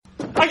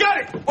I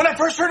got it! When I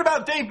first heard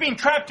about Dave being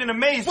trapped in a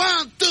maze.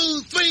 1, 2,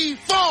 3,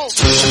 4.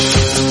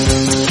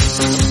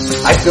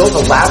 I built a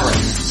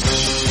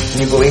labyrinth.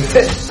 Can you believe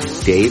it?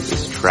 Dave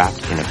is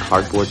trapped in a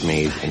cardboard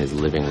maze in his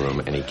living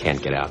room and he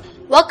can't get out.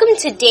 Welcome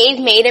to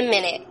Dave Made a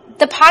Minute,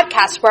 the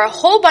podcast where a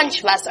whole bunch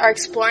of us are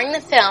exploring the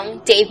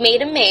film Dave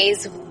Made a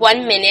Maze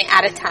 1 minute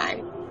at a time.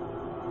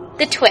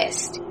 The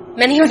twist.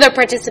 Many of the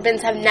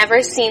participants have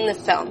never seen the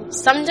film.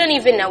 Some don't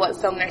even know what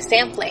film they're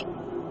sampling.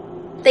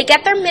 They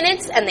get their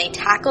minutes and they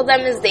tackle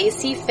them as they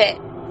see fit.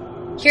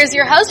 Here's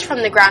your host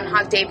from the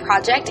Groundhog Day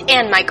Project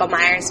and Michael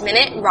Myers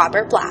Minute,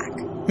 Robert Black.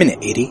 Minute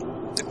 80.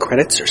 The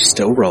credits are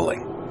still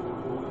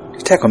rolling.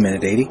 To tackle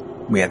Minute 80,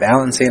 we have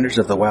Alan Sanders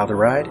of The Wilder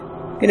Ride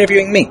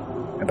interviewing me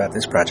about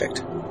this project.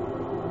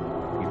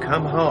 You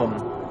come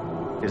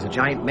home, there's a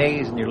giant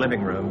maze in your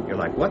living room. You're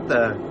like, what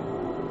the?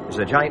 There's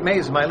a giant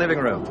maze in my living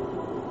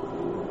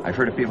room. I've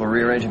heard of people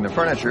rearranging the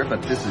furniture,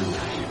 but this is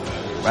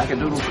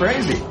wackadoodle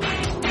crazy.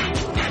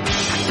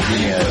 Give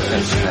me a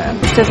sense of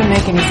that. This doesn't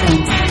make any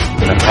sense.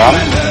 The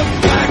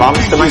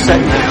promise to my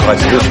segment.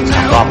 Let's do it.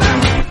 Promise.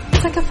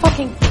 It's like a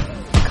fucking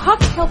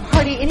cocktail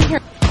party in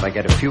here. I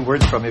get a few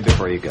words from you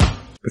before you go.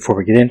 Before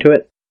we get into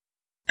it,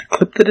 the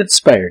clip that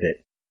inspired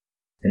it,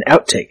 an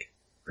outtake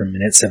from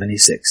Minute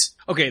 76.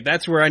 Okay,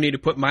 that's where I need to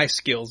put my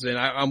skills in.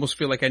 I almost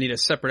feel like I need a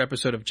separate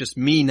episode of just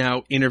me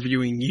now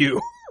interviewing you.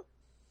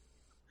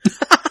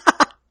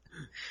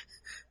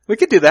 We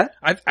could do that.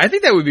 I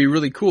think that would be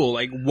really cool.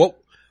 Like,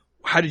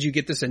 how did you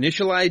get this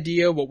initial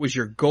idea? What was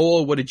your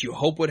goal? What did you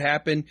hope would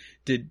happen?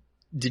 Did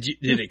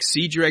it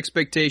exceed your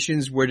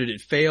expectations? Where did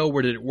it fail?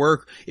 Where did it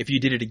work? If you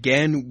did it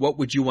again, what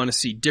would you want to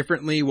see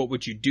differently? What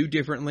would you do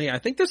differently? I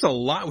think there's a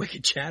lot we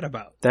could chat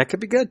about. That could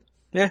be good.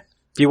 Yeah.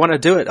 If you want to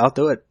do it, I'll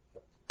do it.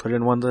 Put it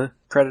in one of the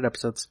credit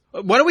episodes.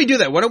 Why don't we do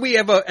that? Why don't we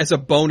have as a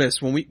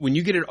bonus when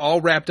you get it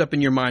all wrapped up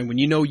in your mind, when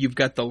you know you've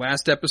got the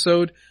last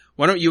episode,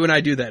 why don't you and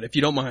I do that? If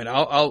you don't mind,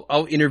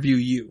 I'll interview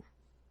you.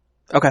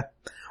 Okay.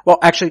 Well,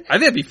 actually, I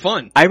think that'd be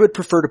fun. I would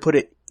prefer to put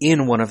it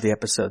in one of the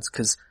episodes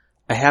because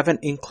I have an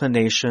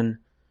inclination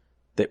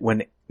that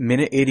when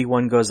Minute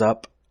 81 goes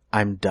up,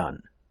 I'm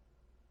done.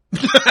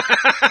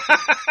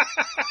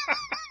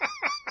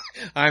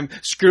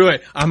 Screw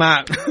it. I'm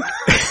out. Well,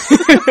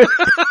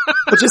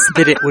 just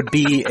that it would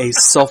be a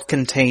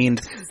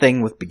self-contained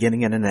thing with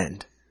beginning and an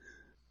end.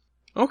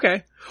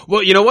 Okay.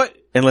 Well, you know what?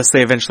 Unless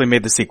they eventually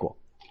made the sequel.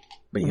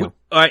 But, you know.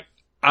 All right.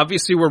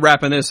 Obviously, we're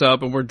wrapping this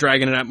up and we're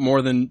dragging it out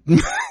more than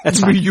That's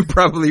fine. you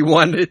probably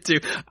wanted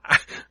to.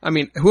 I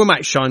mean, who am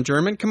I? Sean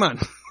German? Come on.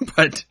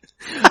 But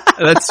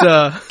let's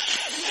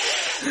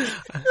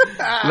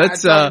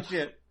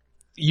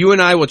you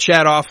and I will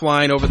chat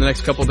offline over the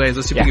next couple of days.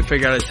 Let's see if we can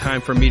figure out a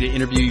time for me to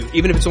interview you.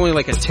 Even if it's only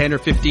like a 10 or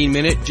 15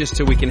 minute, just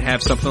so we can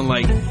have something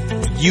like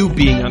you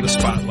being on the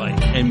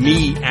spotlight and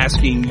me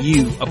asking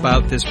you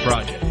about this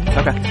project.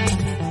 Okay.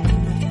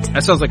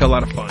 That sounds like a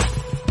lot of fun.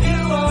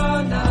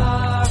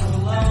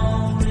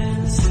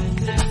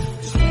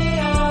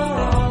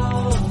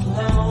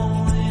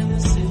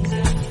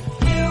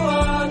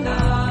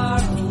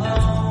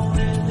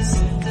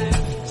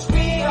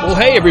 Well,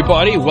 hey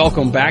everybody,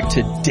 welcome back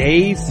to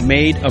Dave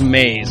Made a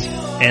Maze.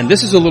 And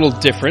this is a little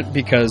different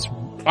because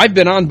I've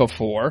been on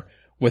before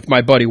with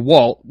my buddy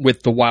Walt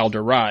with The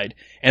Wilder Ride.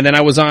 And then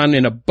I was on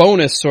in a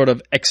bonus sort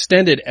of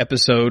extended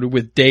episode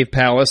with Dave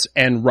Pallas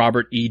and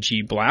Robert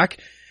E.G. Black.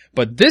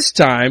 But this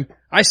time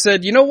I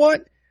said, you know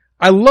what?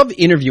 I love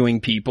interviewing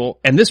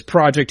people, and this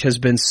project has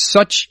been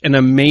such an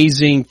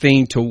amazing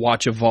thing to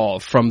watch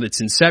evolve from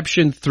its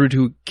inception through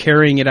to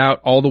carrying it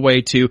out all the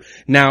way to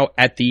now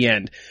at the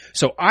end.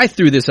 So I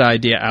threw this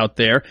idea out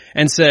there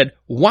and said,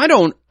 why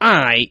don't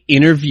I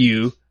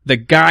interview the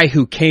guy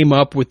who came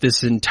up with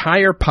this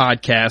entire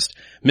podcast,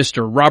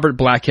 Mr. Robert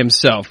Black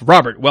himself.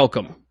 Robert,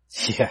 welcome.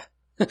 Yeah.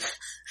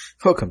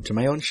 Welcome to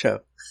my own show.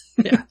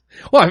 Yeah.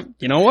 Well,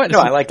 you know what? No,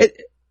 I like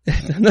it.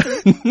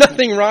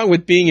 Nothing wrong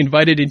with being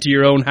invited into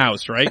your own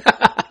house, right?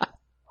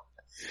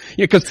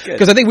 Yeah,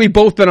 because I think we've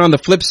both been on the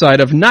flip side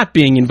of not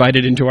being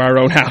invited into our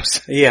own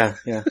house. Yeah.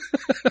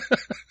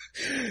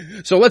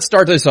 So let's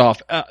start this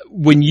off.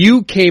 When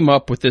you came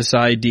up with this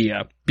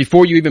idea,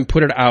 before you even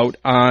put it out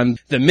on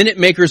the Minute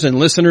Makers and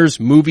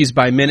Listeners Movies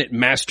by Minute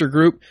Master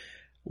Group,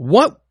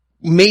 what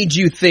made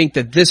you think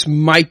that this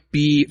might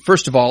be,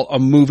 first of all, a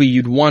movie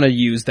you'd want to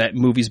use that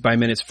Movies by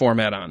Minutes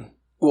format on?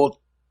 Well,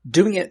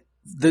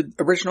 the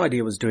original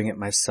idea was doing it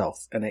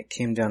myself, and it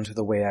came down to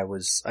the way I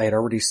had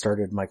already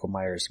started Michael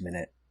Myers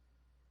Minute,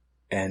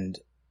 and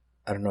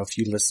I don't know if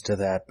you listen to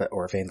that,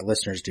 or if any of the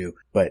listeners do,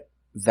 but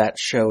that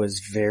show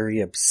is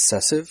very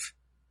obsessive.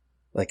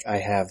 Like, I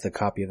have the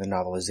copy of the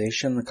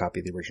novelization, the copy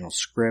of the original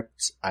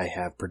script, I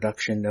have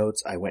production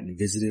notes, I went and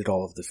visited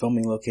all of the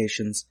filming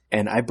locations,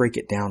 and I break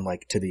it down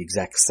like to the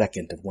exact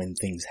second of when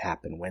things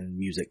happen, when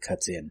music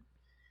cuts in.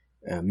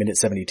 Minute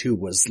 72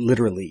 was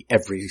literally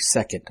every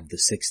second of the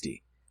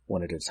 60.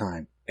 One at a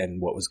time,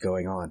 and what was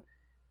going on.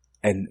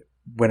 And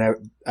when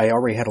I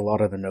already had a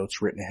lot of the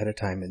notes written ahead of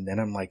time, and then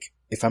I'm like,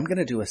 if I'm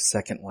gonna do a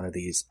second one of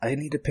these, I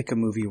need to pick a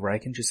movie where I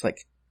can just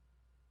like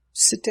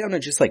sit down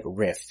and just like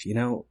riff, you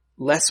know,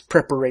 less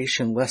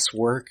preparation, less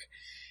work.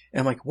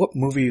 And I'm like, what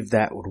movie of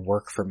that would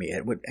work for me?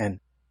 It would, and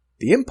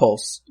the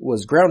impulse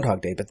was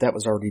Groundhog Day, but that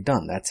was already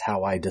done. That's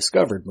how I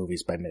discovered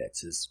Movies by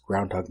Minutes, is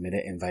Groundhog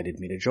Minute invited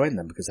me to join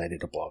them because I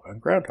did a blog on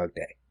Groundhog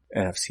Day.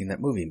 And I've seen that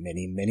movie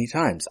many, many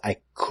times. I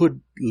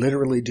could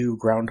literally do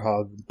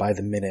Groundhog by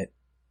the minute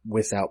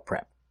without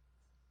prep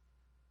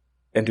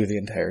and do the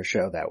entire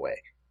show that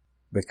way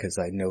because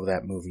I know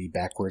that movie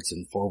backwards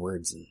and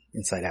forwards and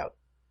inside out.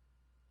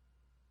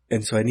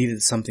 And so I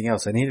needed something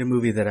else. I needed a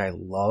movie that I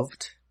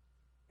loved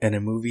and a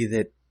movie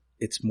that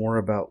it's more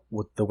about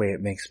what the way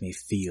it makes me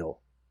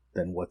feel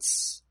than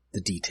what's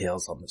the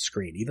details on the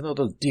screen. Even though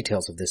the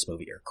details of this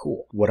movie are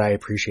cool. What I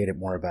appreciated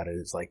more about it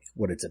is like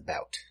what it's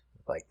about.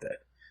 Like the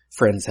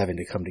friends having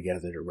to come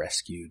together to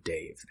rescue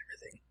Dave and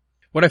everything.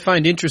 What I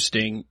find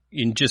interesting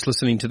in just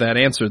listening to that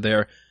answer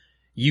there,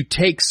 you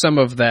take some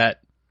of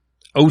that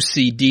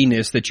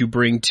OCD-ness that you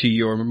bring to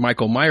your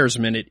Michael Myers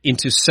Minute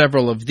into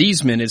several of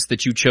these minutes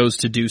that you chose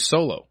to do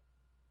solo.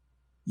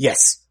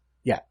 Yes.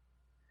 Yeah.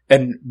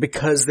 And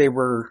because they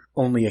were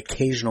only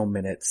occasional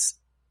minutes,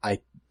 I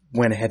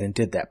went ahead and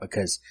did that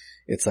because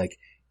it's like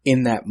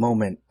in that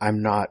moment,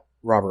 I'm not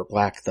Robert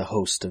Black, the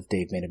host of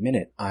Dave Made a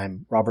Minute.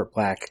 I'm Robert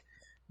Black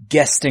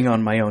guesting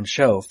on my own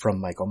show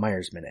from Michael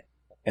Myers Minute.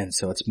 And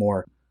so it's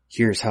more,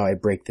 here's how I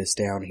break this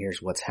down.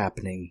 Here's what's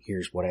happening.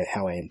 Here's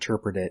how I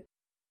interpret it.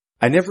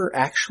 I never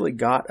actually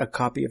got a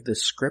copy of the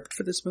script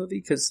for this movie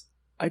because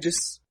I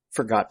just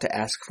forgot to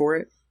ask for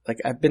it. Like,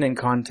 I've been in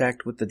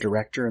contact with the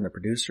director and the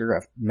producer.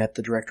 I've met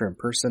the director in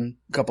person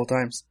a couple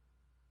times.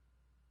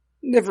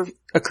 Never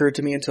occurred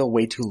to me until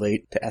way too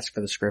late to ask for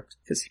the script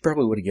because he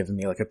probably would have given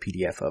me like a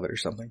PDF of it or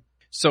something.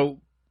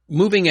 So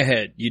moving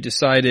ahead, you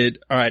decided,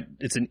 all right,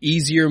 it's an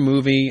easier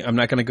movie. I'm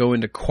not going to go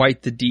into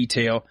quite the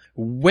detail.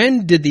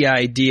 When did the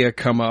idea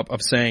come up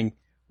of saying,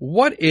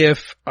 what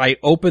if I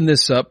open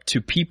this up to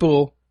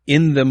people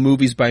in the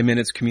Movies by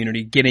Minutes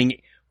community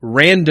getting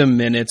random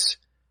minutes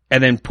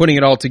and then putting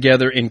it all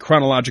together in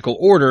chronological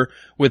order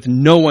with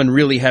no one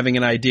really having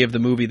an idea of the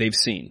movie they've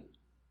seen?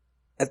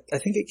 I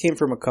think it came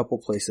from a couple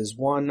places.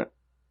 One,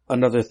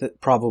 another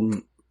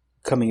problem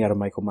coming out of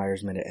Michael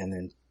Myers Minute and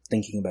then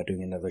thinking about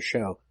doing another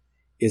show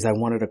is I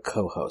wanted a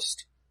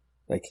co-host.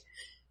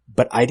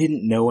 But I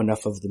didn't know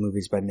enough of the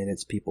Movies by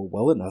Minutes people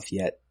well enough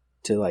yet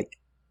to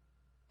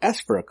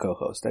ask for a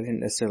co-host. I didn't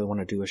necessarily want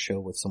to do a show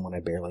with someone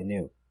I barely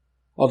knew.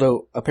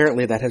 Although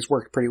apparently that has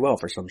worked pretty well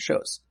for some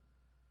shows.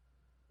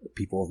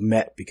 People have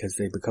met because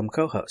they become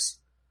co-hosts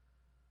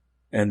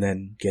and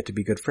then get to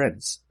be good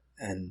friends.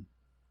 And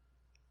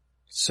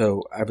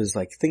so I was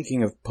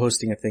thinking of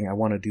posting a thing. I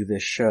want to do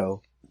this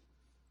show.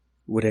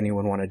 Would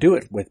anyone want to do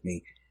it with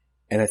me?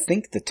 And I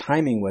think the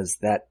timing was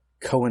that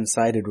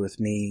coincided with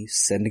me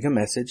sending a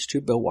message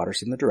to Bill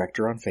Watterson, the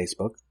director, on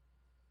Facebook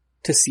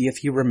to see if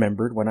he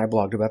remembered when I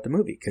blogged about the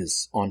movie.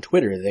 Because on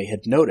Twitter, they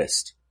had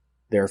noticed,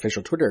 their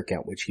official Twitter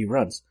account, which he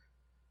runs,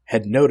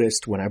 had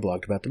noticed when I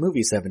blogged about the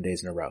movie 7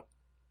 days in a row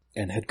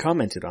and had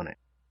commented on it.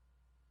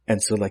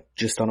 And so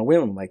just on a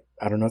whim, I'm like,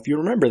 I don't know if you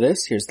remember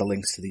this. Here's the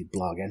links to the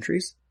blog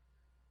entries.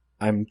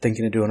 I'm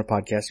thinking of doing a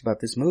podcast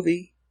about this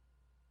movie.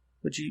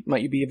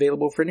 Might you be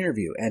available for an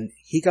interview? And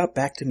he got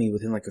back to me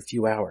within a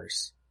few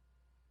hours.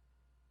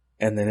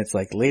 And then it's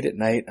late at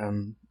night,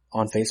 I'm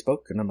on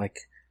Facebook and I'm like,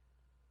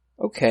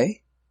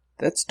 okay,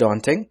 that's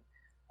daunting.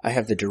 I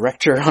have the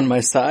director on my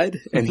side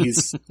and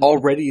he's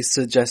already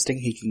suggesting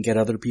he can get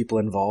other people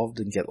involved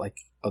and get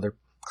other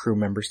crew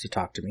members to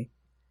talk to me.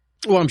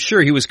 Well, I'm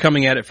sure he was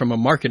coming at it from a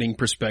marketing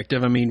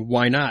perspective. I mean,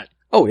 why not?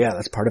 Oh yeah,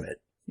 that's part of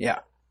it. Yeah.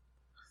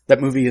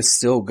 That movie is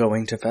still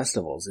going to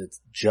festivals. It's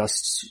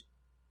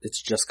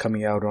just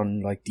coming out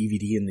on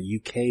DVD in the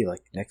UK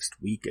next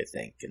week, I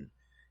think. And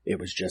it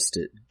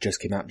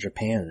just came out in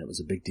Japan and it was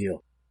a big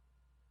deal.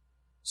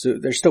 So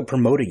they're still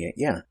promoting it,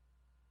 yeah.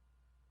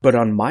 But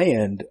on my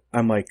end,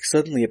 I'm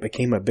suddenly it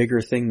became a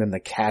bigger thing than the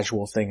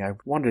casual thing I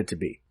wanted it to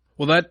be.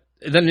 Well, that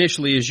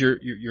initially is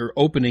your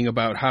opening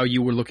about how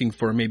you were looking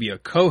for maybe a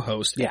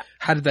co-host. Yeah.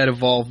 How did that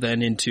evolve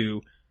then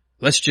into,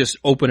 let's just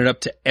open it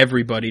up to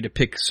everybody to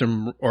pick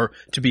some, or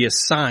to be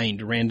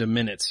assigned random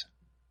minutes?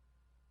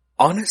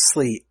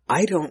 Honestly,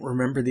 I don't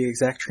remember the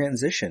exact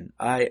transition.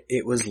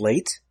 It was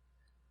late.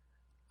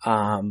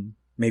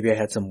 Maybe I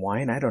had some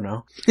wine. I don't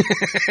know.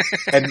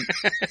 And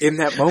in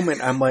that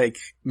moment, I'm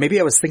maybe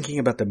I was thinking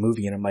about the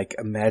movie and I'm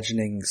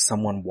imagining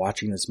someone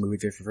watching this movie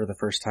for the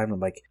first time.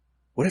 I'm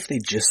what if they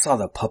just saw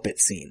the puppet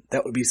scene?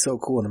 That would be so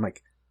cool. And I'm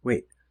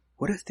wait,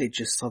 what if they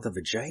just saw the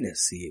vagina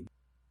scene?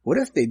 What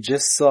if they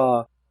just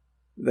saw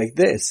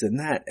this and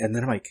that? And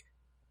then I'm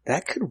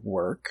that could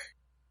work.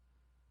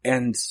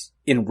 And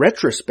in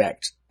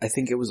retrospect, I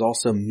think it was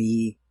also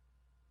me,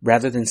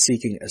 rather than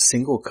seeking a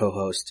single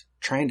co-host,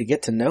 trying to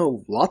get to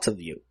know lots of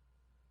you.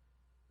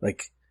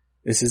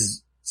 This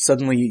is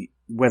suddenly,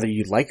 whether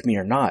you like me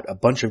or not, a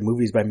bunch of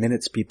Movies by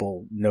Minutes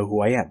people know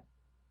who I am.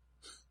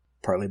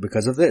 Partly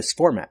because of this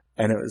format.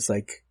 And it was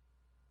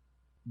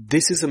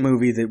this is a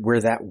movie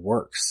where that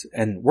works.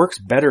 And works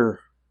better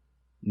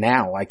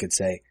now, I could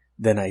say,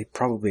 than I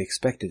probably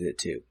expected it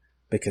to.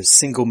 Because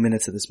single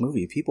minutes of this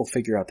movie, people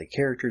figure out the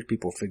characters,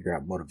 people figure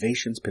out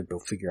motivations, people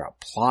figure out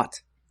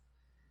plot.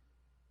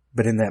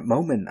 But in that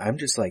moment, I'm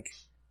just like,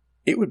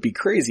 it would be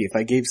crazy if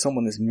I gave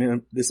someone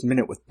this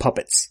minute with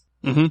puppets.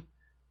 Mm-hmm.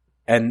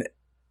 And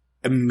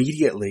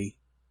immediately,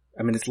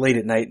 I mean, it's late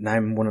at night and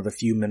I'm one of the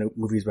few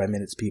movies by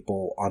minutes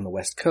people on the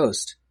West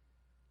Coast.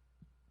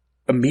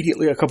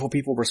 Immediately, a couple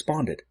people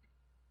responded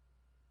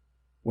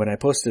when I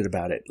posted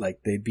about it.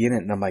 Like, they'd be in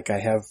it and I'm like, I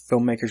have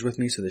filmmakers with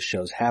me, so this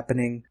show's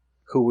happening.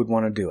 Who would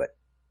want to do it?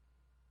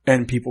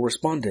 And people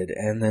responded,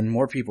 and then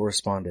more people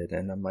responded,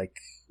 and I'm like,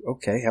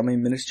 okay, how many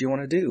minutes do you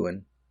want to do?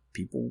 And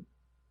people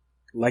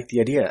like the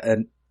idea.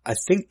 And I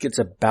think it's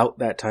about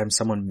that time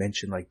someone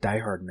mentioned like Die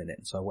Hard Minute,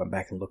 and so I went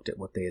back and looked at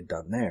what they had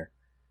done there,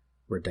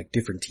 where like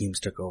different teams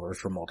took over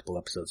for multiple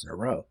episodes in a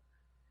row.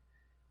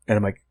 And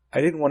I'm like,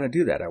 I didn't want to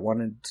do that.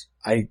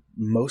 I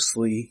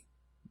mostly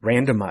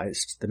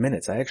randomized the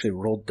minutes. I actually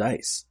rolled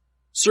dice.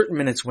 Certain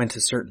minutes went to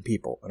certain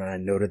people, and I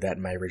noted that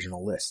in my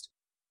original list.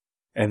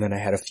 And then I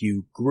had a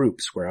few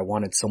groups where I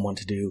wanted someone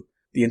to do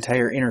the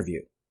entire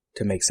interview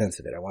to make sense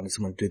of it. I wanted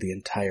someone to do the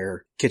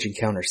entire kitchen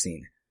counter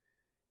scene.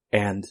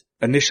 And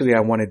initially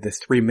I wanted the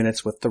 3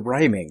 minutes with the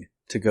rhyming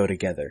to go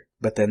together.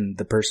 But then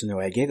the person who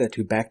I gave that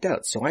to backed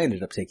out, so I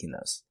ended up taking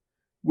those.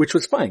 Which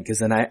was fine, because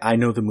then I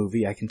know the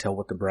movie, I can tell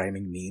what the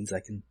rhyming means, I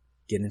can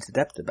get into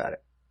depth about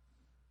it.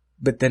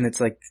 But then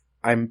it's like,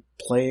 I'm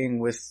playing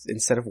with,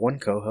 instead of one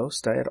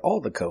co-host, I had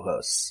all the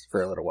co-hosts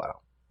for a little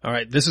while.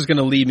 Alright, this is going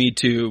to lead me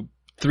to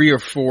 3 or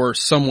 4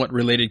 somewhat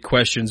related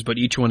questions, but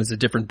each one is a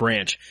different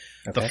branch.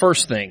 Okay. The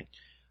first thing,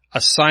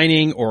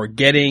 assigning or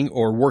getting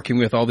or working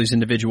with all these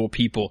individual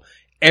people,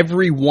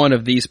 every one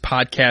of these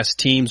podcast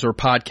teams or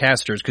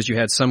podcasters, because you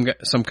had some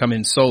come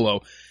in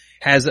solo,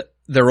 has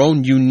their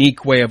own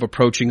unique way of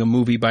approaching a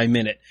movie by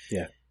minute.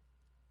 Yeah.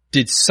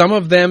 Did some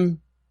of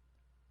them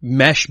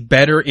mesh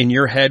better in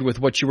your head with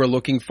what you were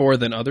looking for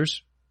than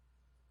others?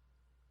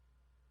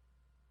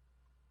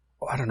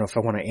 I don't know if I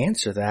want to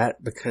answer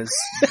that because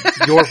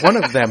you're one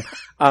of them.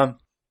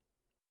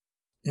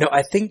 No,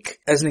 I think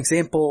as an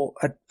example,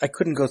 I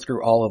couldn't go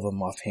through all of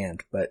them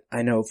offhand, but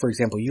I know, for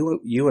example,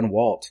 you and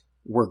Walt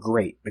were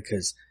great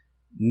because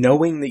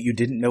knowing that you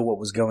didn't know what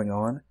was going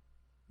on,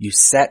 you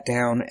sat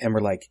down and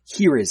were like,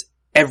 here is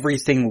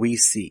everything we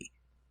see,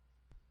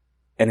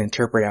 and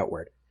interpret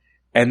outward.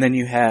 And then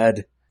you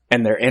had,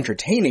 and they're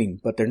entertaining,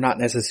 but they're not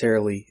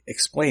necessarily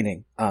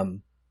explaining,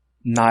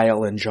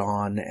 Niall and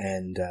John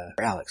and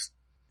Alex.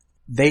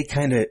 They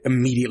kind of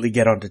immediately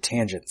get onto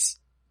tangents.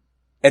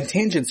 And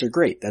tangents are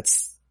great.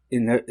 It's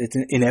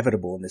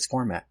inevitable in this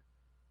format.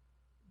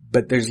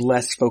 But there's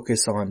less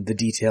focus on the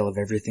detail of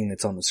everything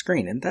that's on the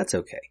screen, and that's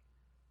okay.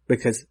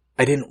 Because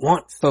I didn't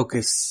want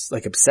focus,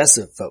 like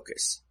obsessive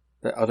focus.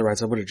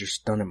 Otherwise I would have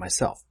just done it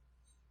myself.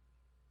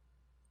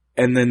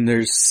 And then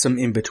there's some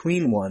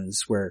in-between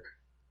ones where,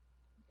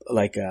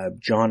 like,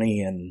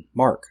 Johnny and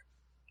Mark,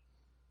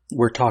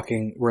 we're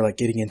like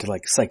getting into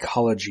like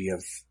psychology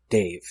of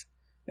Dave.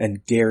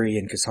 And Gary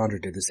and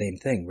Cassandra did the same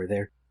thing where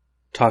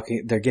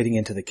they're getting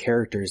into the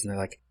characters and they're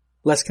like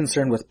less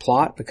concerned with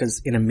plot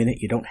because in a minute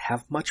you don't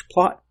have much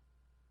plot.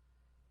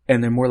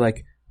 And they're more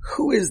like,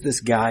 who is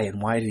this guy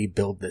and why did he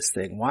build this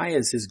thing? Why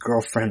is his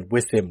girlfriend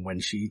with him when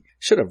she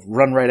should have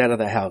run right out of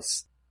the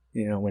house,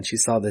 when she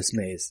saw this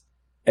maze?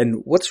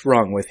 And what's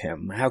wrong with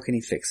him? How can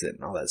he fix it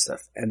and all that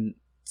stuff? And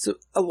so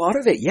a lot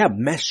of it,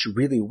 meshed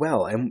really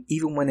well. And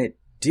even when it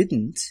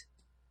didn't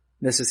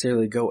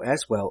necessarily go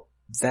as well,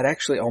 that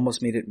actually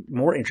almost made it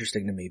more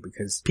interesting to me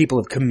because people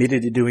have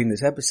committed to doing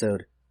this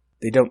episode.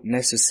 They don't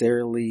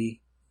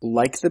necessarily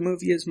like the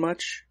movie as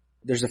much.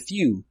 There's a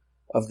few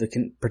of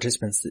the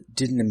participants that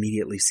didn't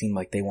immediately seem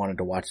like they wanted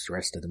to watch the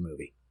rest of the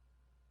movie.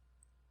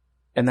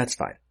 And that's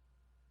fine.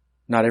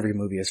 Not every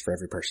movie is for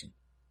every person.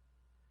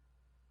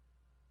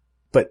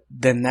 But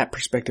then that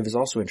perspective is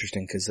also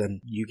interesting because then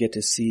you get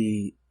to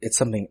see it's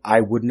something I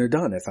wouldn't have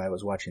done if I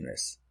was watching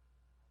this.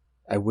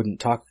 I wouldn't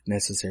talk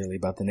necessarily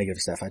about the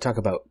negative stuff. I talk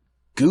about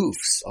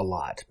goofs a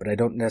lot, but I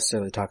don't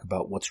necessarily talk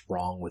about what's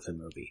wrong with the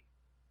movie.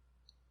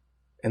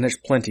 And there's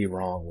plenty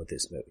wrong with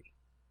this movie.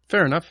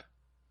 Fair enough.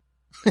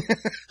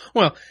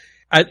 Well,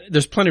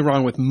 there's plenty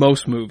wrong with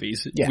most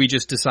movies. Yeah. We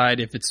just decide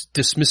if it's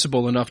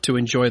dismissible enough to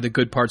enjoy the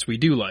good parts we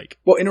do like.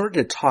 Well, in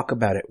order to talk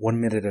about it 1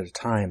 minute at a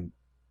time,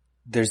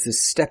 there's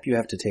this step you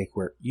have to take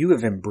where you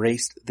have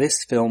embraced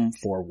this film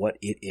for what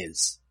it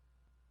is.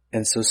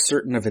 And so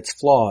certain of its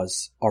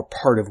flaws are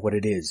part of what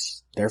it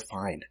is. They're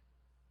fine.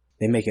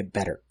 They make it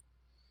better.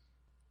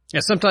 Yeah,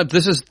 sometimes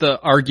this is the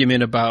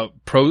argument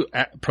about pro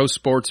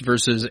sports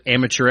versus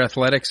amateur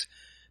athletics.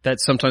 That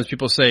sometimes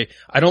people say,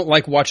 I don't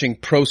like watching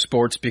pro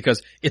sports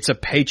because it's a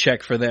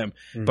paycheck for them.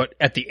 But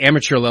at the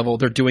amateur level,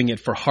 they're doing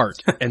it for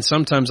heart. And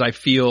sometimes I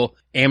feel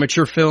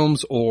amateur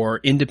films or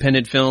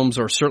independent films,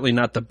 or certainly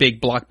not the big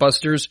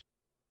blockbusters,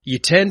 you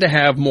tend to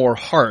have more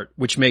heart,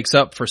 which makes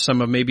up for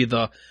some of maybe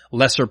the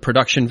lesser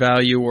production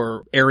value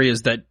or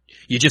areas that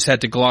you just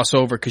had to gloss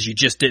over because you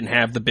just didn't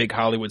have the big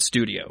Hollywood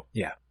studio.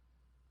 Yeah.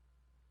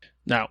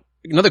 Now,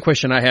 another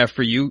question I have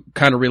for you,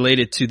 kind of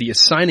related to the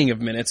assigning of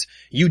minutes.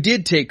 You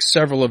did take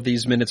several of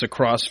these minutes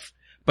across,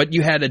 but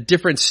you had a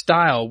different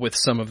style with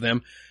some of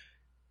them.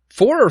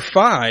 4 or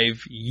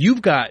 5,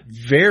 you've got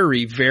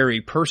very,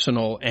 very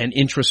personal and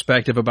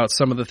introspective about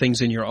some of the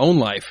things in your own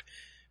life.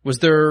 Was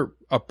there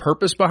a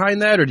purpose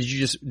behind that, or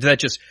did that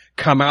just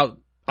come out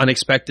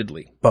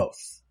unexpectedly?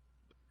 Both.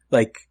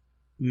 Like,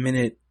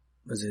 minute,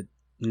 was it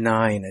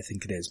 9, I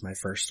think it is, my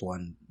first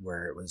one,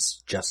 where it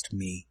was just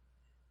me.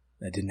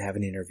 I didn't have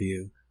an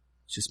interview.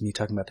 It's just me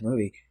talking about the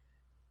movie.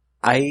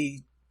 I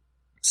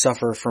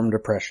suffer from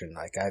depression.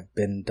 Like, I've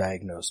been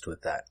diagnosed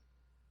with that.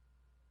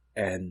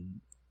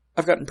 And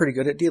I've gotten pretty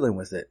good at dealing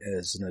with it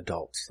as an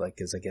adult, like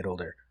as I get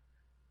older.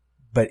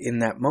 But in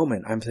that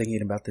moment, I'm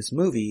thinking about this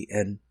movie,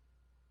 and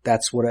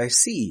that's what I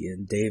see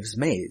in Dave's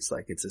Maze.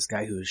 Like, it's this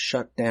guy who is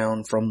shut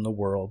down from the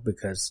world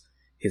because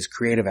his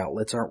creative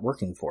outlets aren't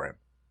working for him.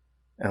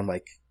 And I'm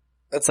like,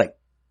 that's like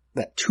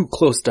that too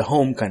close to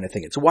home kind of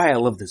thing. It's why I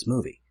love this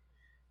movie,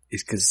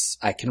 is because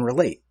I can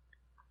relate.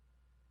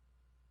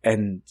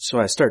 And so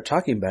I start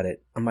talking about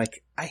it. I'm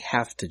like, I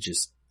have to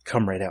just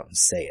come right out and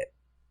say it.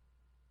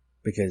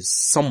 Because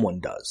someone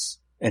does.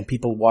 And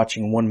people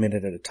watching 1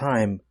 minute at a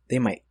time, they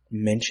might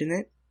mention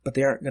it, but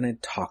they aren't going to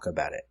talk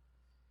about it.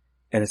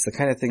 And it's the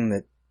kind of thing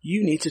that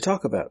you need to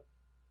talk about.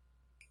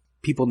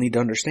 People need to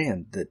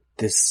understand that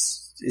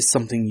this is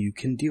something you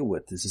can deal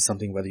with. This is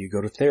something, whether you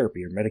go to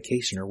therapy or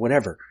medication or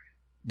whatever,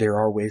 there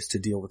are ways to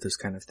deal with this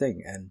kind of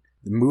thing. And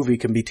the movie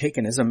can be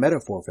taken as a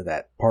metaphor for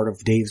that. Part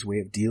of Dave's way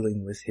of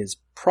dealing with his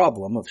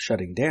problem of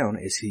shutting down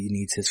is he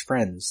needs his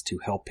friends to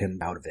help him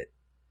out of it.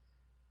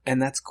 And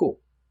that's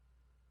cool.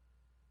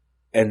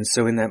 And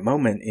so in that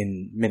moment,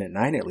 in minute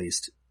 9 at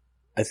least,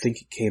 I think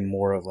it came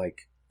more of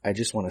like, I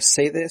just want to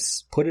say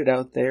this, put it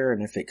out there,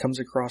 and if it comes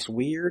across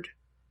weird,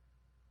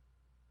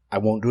 I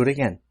won't do it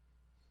again.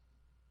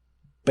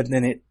 But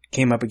then it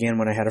came up again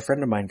when I had a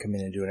friend of mine come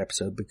in and do an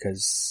episode,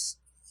 because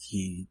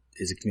he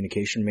is a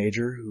communication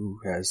major who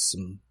has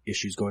some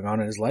issues going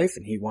on in his life,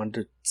 and he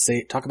wanted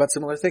to talk about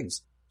similar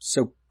things.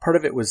 So part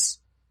of it was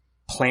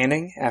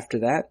planning after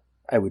that.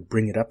 I would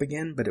bring it up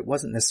again, but it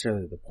wasn't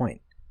necessarily the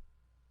point.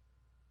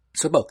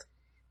 So both.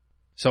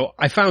 So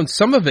I found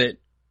some of it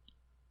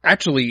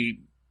actually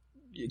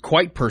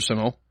quite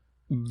personal,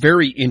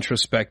 very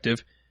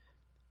introspective,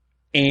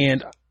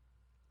 and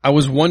I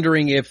was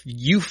wondering if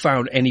you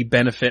found any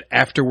benefit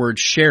afterward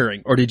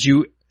sharing, or did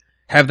you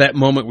have that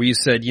moment where you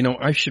said, you know,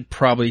 I should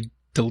probably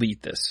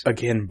delete this?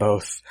 Again,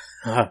 both.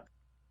 I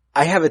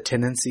have a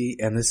tendency,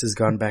 and this has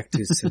gone back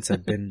to since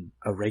I've been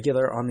a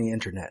regular on the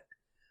internet,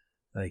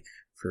 like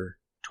for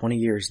 20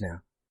 years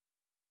now.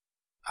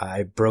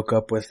 I broke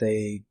up with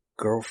a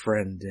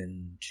girlfriend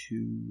in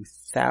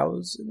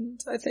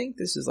 2000, I think.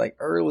 This is like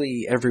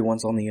early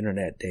everyone's on the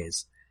internet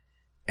days.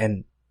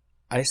 And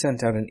I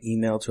sent out an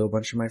email to a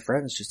bunch of my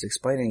friends just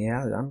explaining,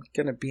 yeah, I'm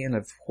gonna be in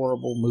a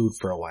horrible mood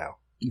for a while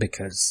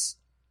because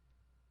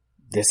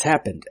this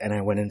happened. And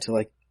I went into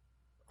like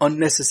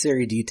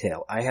unnecessary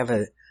detail. I have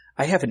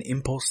an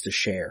impulse to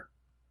share.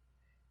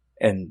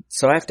 And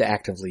so I have to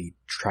actively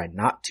try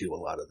not to a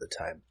lot of the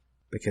time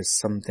because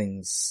some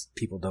things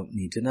people don't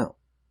need to know.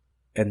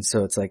 And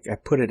so it's like, I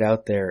put it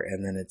out there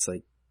and then it's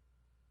like,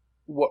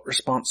 what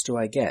response do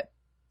I get?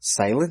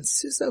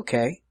 Silence is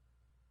okay.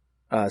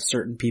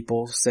 Certain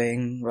people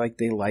saying like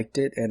they liked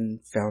it and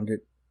found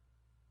it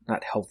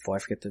not helpful. I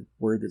forget the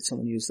word that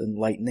someone used,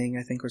 enlightening,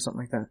 I think, or something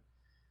like that.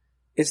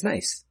 It's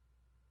nice.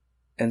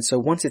 And so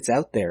once it's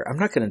out there, I'm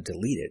not going to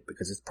delete it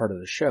because it's part of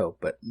the show,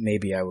 but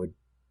maybe I would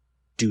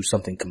do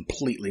something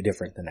completely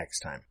different the next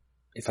time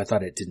if I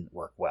thought it didn't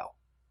work well.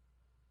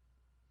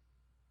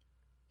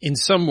 In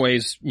some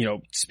ways, you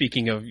know,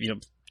 speaking of, you know,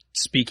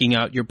 speaking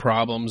out your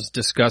problems,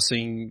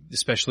 discussing,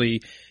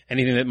 especially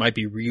anything that might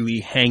be really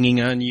hanging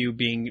on you,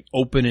 being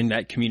open in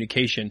that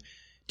communication,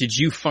 did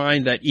you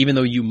find that even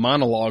though you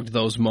monologued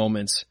those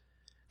moments,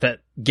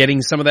 that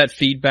getting some of that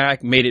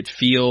feedback made it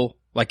feel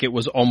like it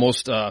was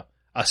almost a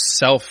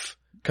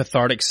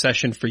self-cathartic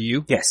session for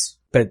you? Yes,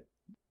 but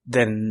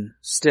then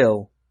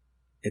still,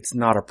 it's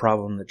not a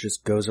problem that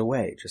just goes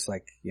away. Just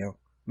like, you know,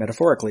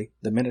 metaphorically,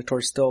 the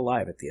Minotaur's still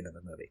alive at the end of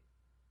the movie.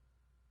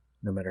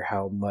 No matter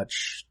how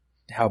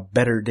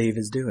better Dave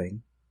is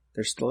doing,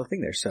 there's still a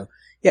thing there. So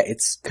yeah,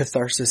 it's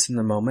catharsis in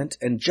the moment,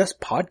 and just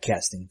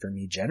podcasting for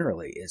me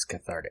generally is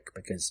cathartic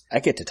because I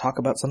get to talk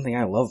about something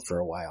I love for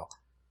a while.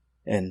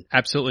 And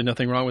absolutely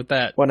nothing wrong with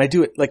that. When I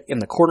do it like in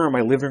the corner of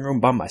my living room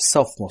by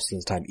myself most of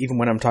the time, even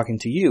when I'm talking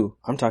to you,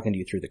 I'm talking to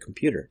you through the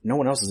computer. No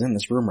one else is in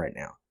this room right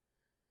now.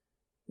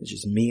 It's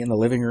just me in the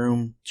living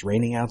room. It's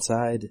raining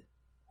outside.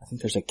 I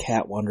think there's a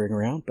cat wandering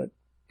around, but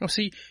oh,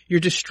 see,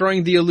 you're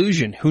destroying the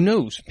illusion. Who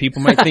knows?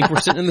 People might think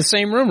we're sitting in the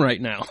same room right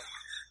now.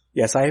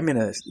 Yes, I am in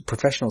a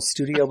professional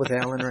studio with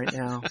Alan right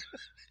now.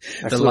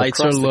 The lights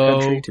are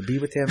low. To be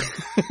with him.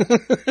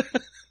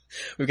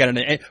 We've got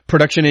a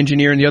production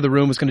engineer in the other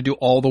room who's going to do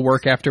all the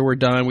work after we're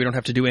done. We don't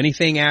have to do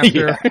anything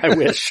after. Yeah, I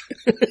wish.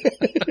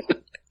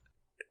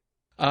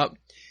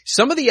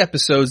 Some of the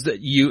episodes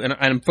that you, and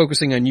I'm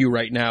focusing on you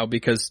right now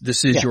because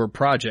this is your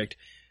project,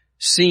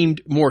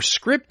 seemed more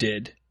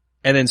scripted,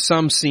 and then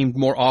some seemed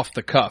more off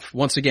the cuff.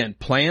 Once again,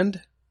 planned?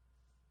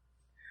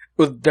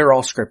 Well, they're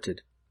all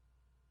scripted.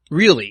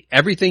 Really?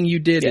 Everything you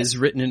did is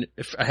written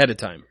ahead of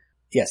time?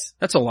 Yes.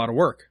 That's a lot of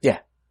work. Yeah.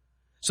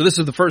 So this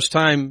is the first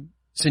time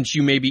since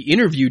you maybe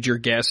interviewed your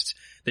guests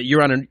that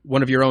you're on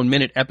one of your own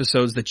minute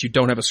episodes that you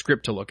don't have a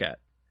script to look at.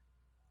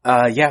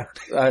 Yeah.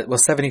 Well,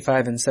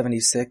 75 and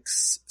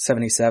 76,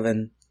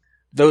 77,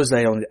 those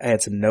I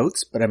had some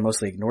notes, but I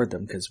mostly ignored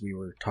them because we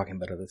were talking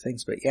about other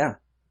things. But yeah,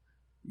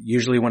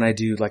 usually when I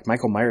do, like,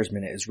 Michael Myers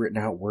Minute is written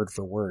out word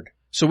for word.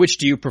 So which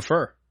do you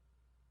prefer?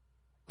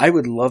 I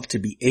would love to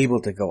be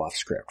able to go off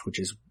script, which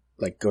is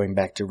like going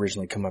back to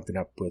originally coming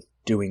up with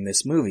doing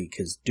this movie,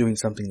 because doing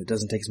something that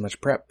doesn't take as much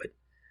prep, but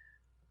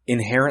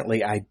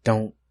inherently I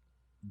don't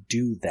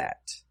do that.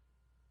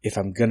 If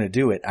I'm gonna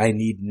do it, I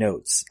need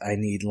notes. I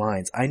need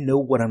lines. I know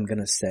what I'm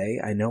gonna say.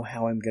 I know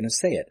how I'm gonna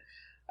say it.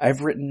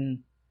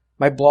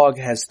 My blog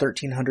has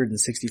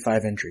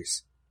 1,365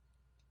 entries.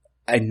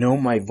 I know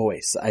my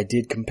voice. I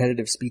did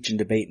competitive speech and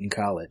debate in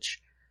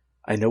college.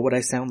 I know what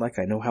I sound like.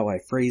 I know how I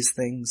phrase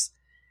things.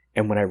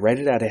 And when I write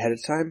it out ahead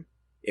of time,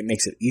 it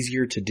makes it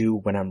easier to do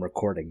when I'm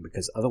recording,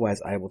 because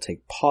otherwise I will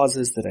take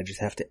pauses that I just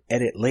have to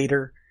edit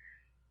later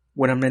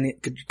when I'm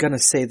gonna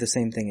say the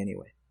same thing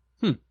anyway.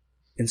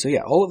 And so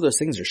yeah, all of those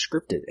things are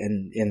scripted.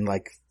 And in,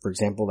 like, for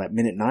example, that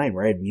minute 9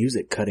 where I had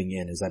music cutting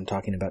in as I'm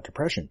talking about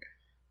depression.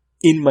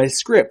 In my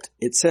script,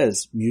 it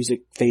says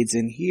music fades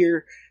in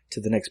here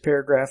to the next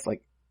paragraph.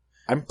 Like,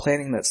 I'm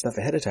planning that stuff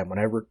ahead of time. When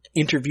I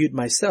interviewed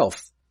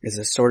myself as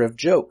a sort of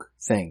joke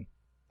thing,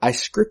 I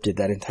scripted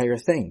that entire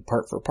thing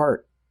part for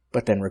part,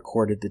 but then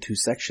recorded the 2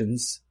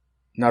 sections,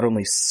 not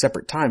only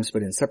separate times,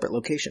 but in separate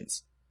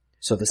locations.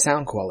 So the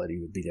sound quality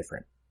would be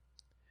different.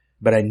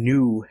 But I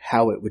knew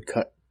how it would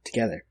cut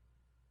together.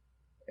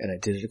 And I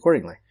did it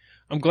accordingly.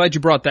 I'm glad you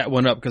brought that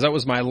one up, because that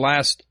was my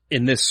last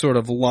in this sort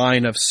of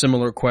line of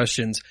similar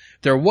questions.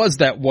 There was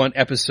that one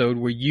episode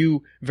where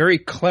you very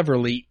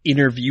cleverly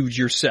interviewed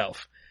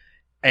yourself.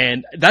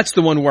 And that's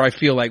the one where I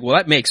feel like, well,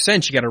 that makes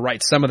sense. You got to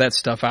write some of that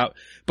stuff out.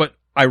 But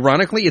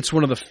ironically, it's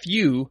one of the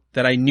few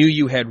that I knew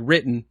you had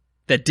written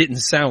that didn't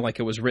sound like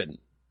it was written.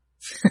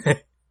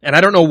 And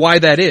I don't know why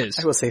that is.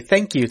 I will say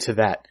thank you to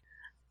that.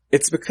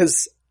 It's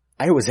because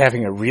I was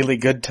having a really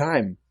good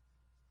time.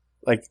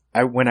 Like,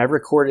 when I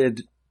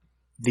recorded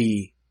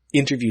the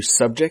interview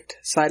subject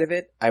side of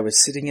it, I was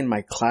sitting in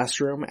my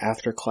classroom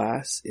after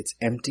class. It's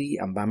empty.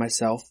 I'm by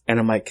myself. And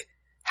I'm like,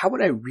 how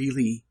would I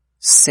really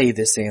say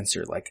this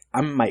answer? Like, I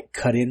might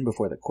cut in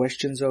before the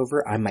question's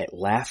over. I might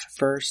laugh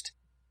first.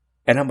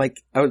 And I'm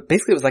like,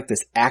 basically it was like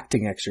this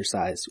acting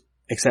exercise,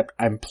 except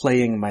I'm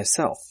playing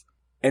myself.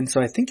 And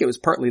so I think it was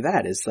partly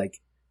that, is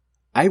like,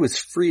 I was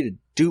free to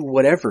do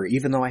whatever,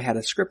 even though I had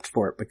a script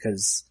for it,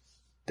 because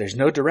there's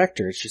no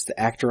director. It's just the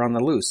actor on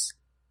the loose.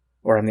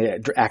 Or on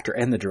the actor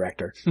and the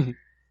director.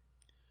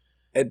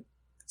 And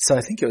so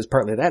I think it was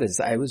partly that, is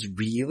I was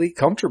really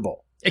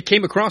comfortable. It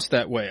came across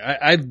that way.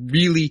 I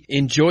really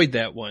enjoyed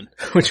that one.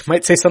 Which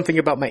might say something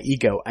about my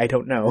ego. I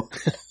don't know.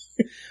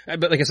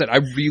 But like I said, I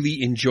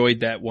really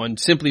enjoyed that one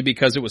simply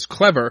because it was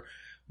clever,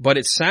 but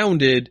it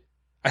sounded,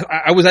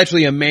 I was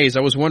actually amazed.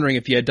 I was wondering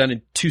if you had done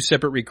it 2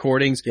 separate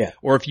recordings,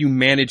 or if you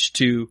managed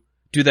to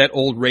do that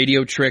old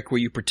radio trick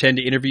where you pretend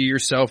to interview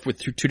yourself with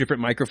 2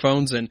 different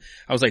microphones. And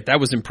I was like, that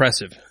was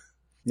impressive.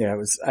 Yeah,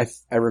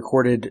 I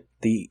recorded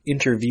the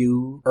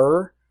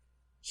interviewer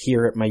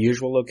here at my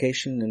usual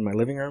location in my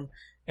living room,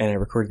 and I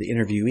recorded the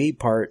interviewee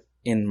part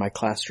in my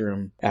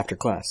classroom after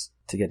class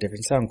to get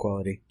different sound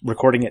quality,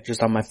 recording it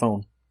just on my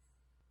phone.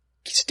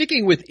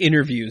 Sticking with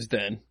interviews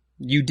then,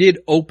 you did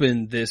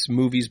open this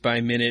Movies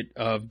by Minute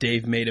of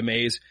Dave Made a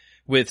Maze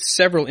with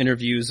several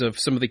interviews of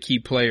some of the key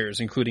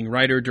players, including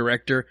writer,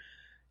 director.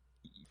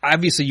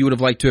 Obviously you would have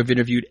liked to have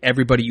interviewed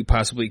everybody you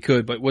possibly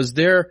could, but was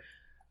there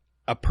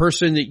a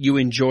person that you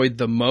enjoyed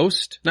the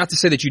most? Not to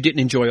say that you didn't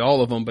enjoy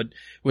all of them, but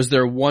was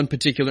there one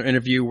particular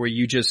interview where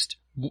you just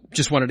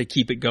wanted to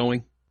keep it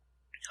going?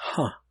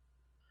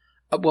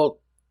 Well,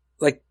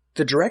 like,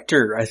 the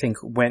director, I think,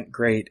 went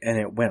great, and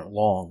it went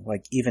long.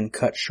 Like, even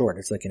cut short,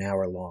 it's like an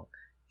hour long.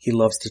 He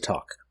loves to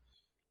talk.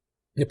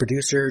 The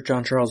producer,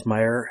 John Charles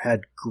Meyer, had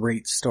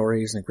great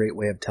stories and a great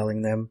way of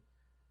telling them.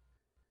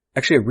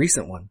 Actually, a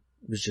recent one,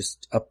 it was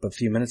just up a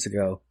few minutes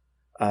ago.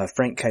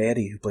 Frank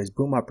Caetti, who plays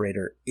Boom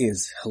Operator,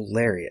 is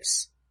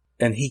hilarious.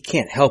 And he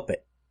can't help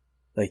it.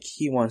 Like,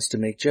 he wants to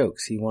make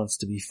jokes. He wants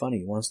to be funny.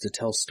 He wants to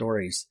tell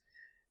stories.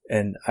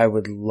 And I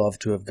would love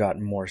to have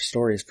gotten more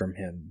stories from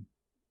him.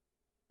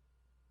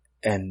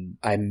 And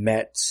I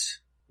met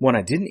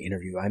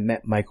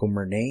Michael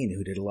Murnane,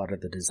 who did a lot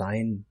of the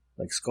design,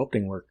 like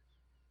sculpting work,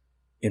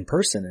 in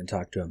person, and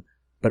talked to him.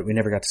 But we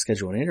never got to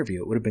schedule an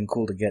interview. It would have been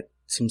cool to get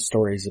some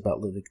stories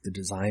about like the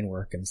design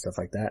work and stuff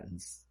like that,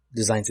 and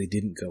designs they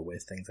didn't go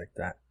with, things like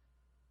that.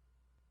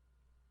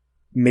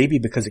 Maybe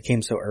because it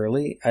came so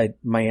early,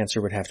 my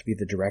answer would have to be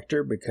the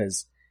director,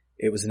 because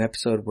it was an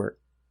episode where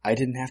I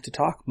didn't have to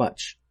talk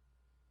much.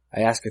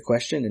 I ask a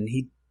question and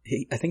he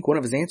I think one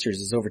of his answers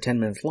is over 10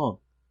 minutes long.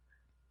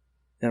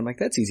 And I'm like,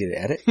 that's easy to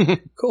edit.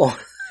 Cool.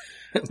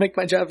 Make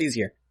my job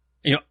easier.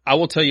 You know, I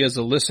will tell you as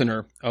a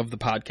listener of the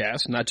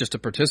podcast, not just a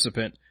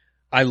participant,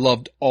 I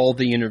loved all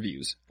the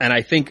interviews. And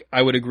I think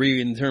I would agree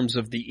in terms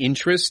of the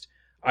interest.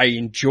 I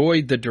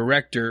enjoyed the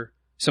director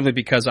simply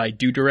because I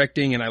do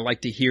directing and I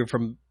like to hear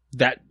from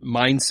that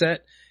mindset.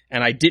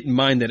 And I didn't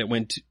mind that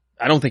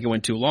I don't think it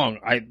went too long.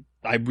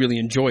 I really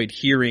enjoyed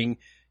hearing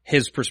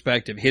his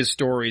perspective, his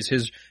stories,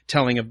 his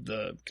telling of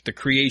the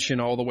creation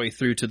all the way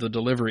through to the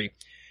delivery.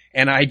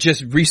 And I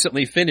just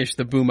recently finished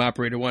the Boom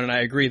Operator one, and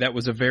I agree that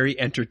was a very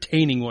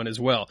entertaining one as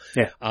well.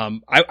 Yeah.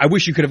 I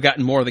wish you could have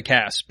gotten more of the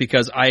cast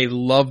because I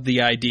love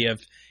the idea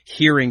of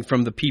hearing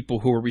from the people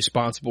who were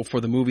responsible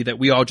for the movie that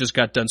we all just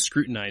got done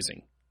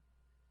scrutinizing.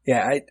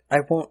 Yeah, I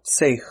won't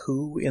say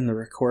who in the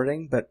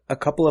recording, but a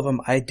couple of them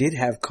I did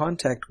have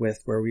contact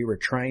with where we were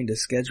trying to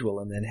schedule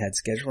and then had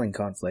scheduling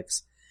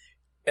conflicts.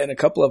 And a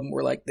couple of them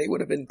were like, they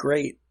would have been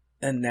great,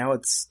 and now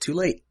it's too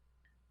late.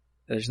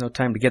 There's no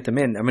time to get them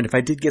in. I mean, if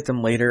I did get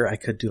them later, I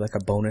could do like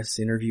a bonus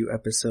interview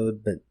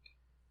episode, but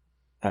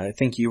I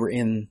think you were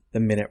in the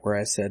minute where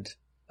I said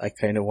I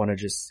kind of want to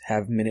just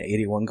have minute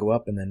 81 go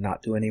up and then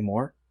not do any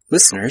more.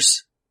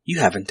 Listeners, you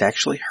haven't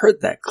actually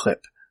heard that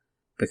clip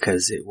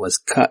because it was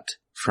cut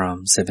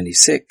from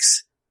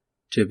 76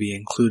 to be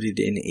included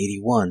in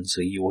 81,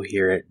 so you will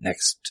hear it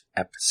next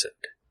episode.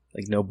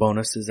 Like no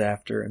bonuses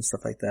after and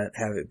stuff like that.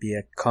 Have it be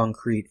a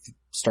concrete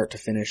start to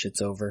finish,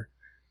 it's over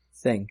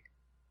thing.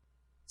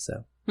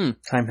 So,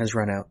 time has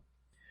run out.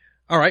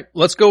 All right,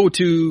 let's go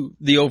to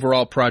the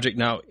overall project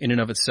now in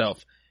and of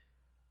itself.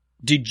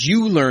 Did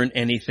you learn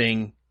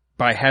anything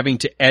by having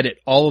to edit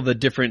all of the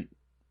different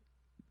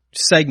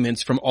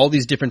segments from all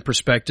these different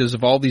perspectives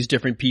of all these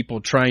different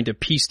people trying to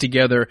piece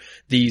together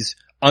these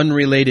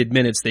unrelated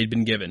minutes they'd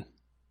been given?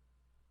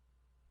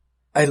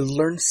 I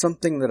learned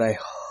something that I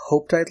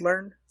hoped I'd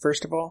learn,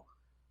 first of all,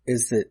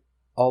 is that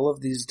all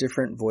of these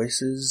different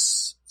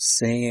voices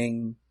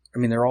saying, I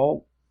mean, they're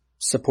all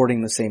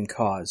supporting the same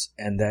cause,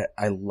 and that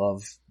I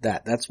love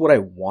that. That's what I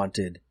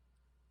wanted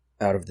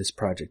out of this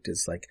project,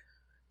 is like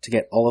to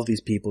get all of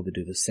these people to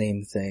do the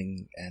same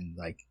thing, and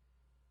like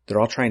they're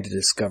all trying to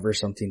discover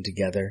something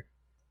together.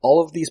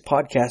 All of these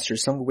podcasters,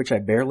 some of which I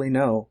barely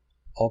know,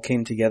 all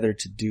came together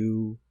to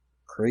do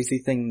crazy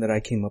thing that I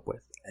came up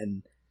with,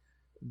 and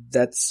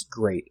that's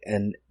great.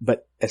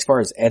 But as far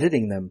as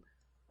editing them,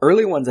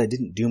 early ones I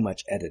didn't do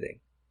much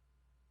editing.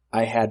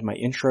 I had my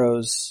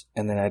intros,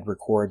 and then I'd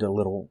record a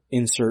little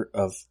insert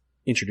of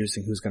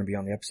introducing who's going to be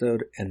on the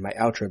episode, and my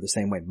outro the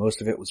same way.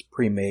 Most of it was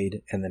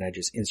pre-made, and then I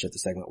just insert the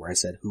segment where I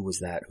said, who was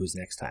that, who's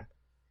next time.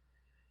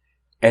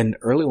 And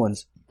early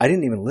ones, I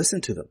didn't even listen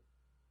to them.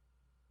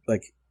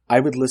 Like, I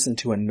would listen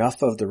to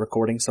enough of the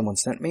recording someone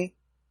sent me.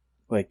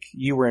 Like,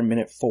 you were in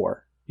minute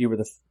 4. You were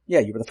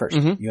the first,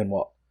 you and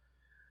Walt.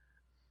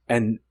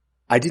 And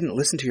I didn't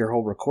listen to your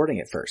whole recording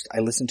at first.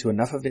 I listened to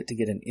enough of it to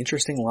get an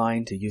interesting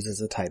line to use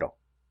as a title,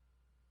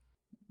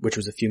 which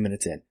was a few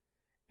minutes in.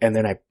 And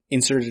then I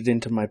inserted it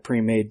into my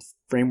pre-made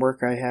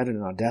framework I had in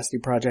an Audacity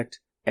project,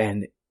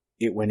 and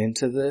it went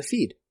into the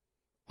feed.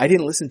 I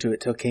didn't listen to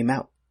it till it came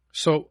out.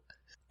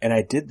 And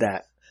I did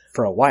that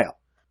for a while.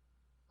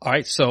 All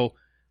right, so,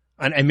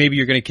 and maybe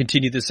you're going to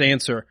continue this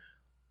answer.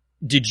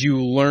 Did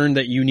you learn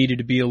that you needed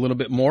to be a little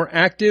bit more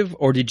active,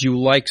 or did you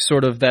like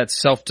sort of that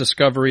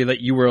self-discovery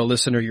that you were a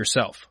listener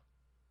yourself?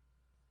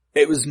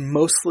 It was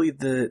mostly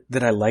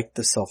that I liked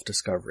the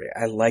self-discovery.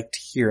 I liked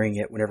hearing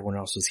it when everyone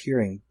else was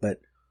hearing,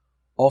 but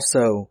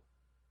also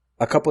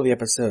a couple of the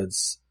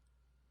episodes,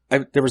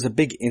 there was a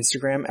big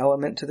Instagram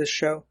element to this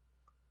show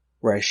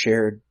where I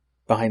shared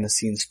behind the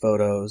scenes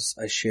photos.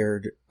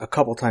 A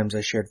couple times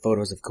I shared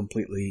photos of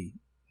completely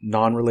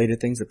non-related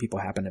things that people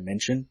happen to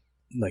mention,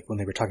 like when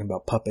they were talking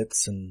about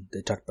puppets and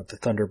they talked about the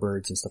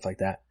Thunderbirds and stuff like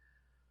that.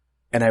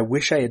 And I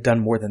wish I had done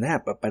more than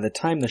that, but by the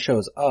time the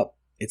show's up,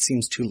 it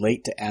seems too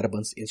late to add a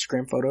bunch of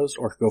Instagram photos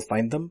or go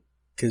find them,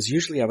 because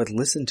usually I would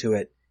listen to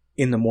it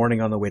in the morning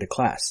on the way to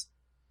class.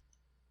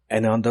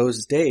 And on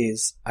those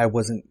days,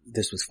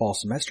 this was fall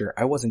semester,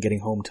 I wasn't getting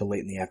home till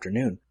late in the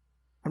afternoon.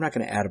 I'm not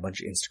going to add a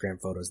bunch of Instagram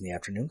photos in the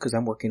afternoon because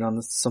I'm working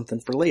on something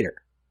for later,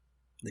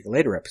 like a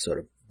later episode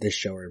of this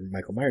show or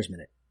Michael Myers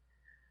Minute.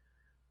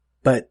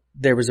 But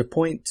there was a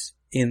point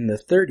in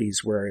the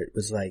 30s where it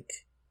was like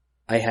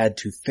I had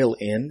to fill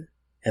in,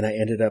 and I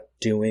ended up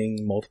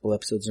doing multiple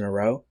episodes in a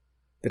row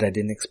that I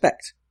didn't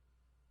expect.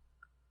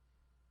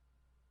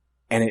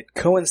 And it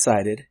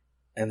coincided,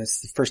 and this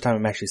is the first time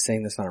I'm actually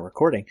saying this on a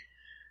recording,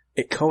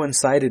 it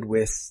coincided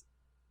with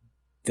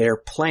their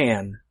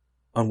plan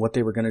on what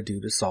they were going to do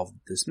to solve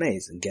this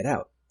maze and get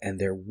out. And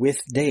they're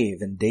with Dave,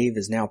 and Dave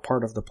is now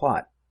part of the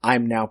plot.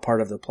 I'm now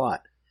part of the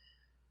plot.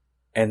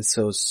 And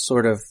so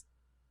sort of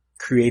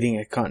creating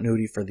a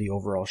continuity for the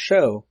overall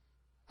show,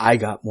 I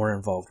got more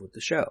involved with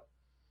the show.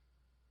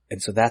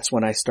 And so that's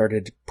when I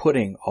started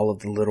putting all of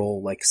the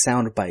little like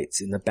sound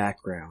bites in the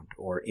background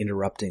or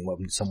interrupting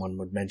when someone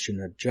would mention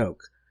a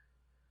joke.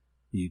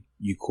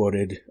 You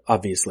quoted,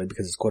 obviously,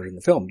 because it's quoted in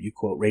the film, you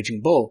quote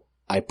Raging Bull.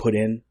 I put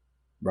in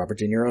Robert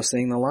De Niro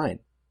saying the line.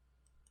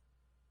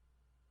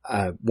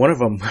 One of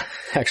them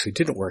actually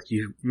didn't work.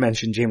 You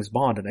mentioned James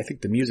Bond, and I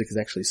think the music is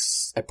actually,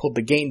 I pulled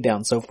the gain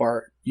down so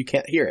far you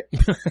can't hear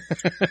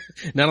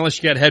it. Not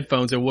unless you got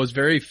headphones. It was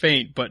very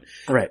faint, but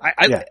right.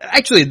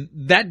 Actually,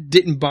 that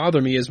didn't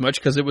bother me as much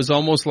because it was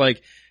almost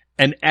like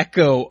an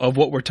echo of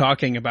what we're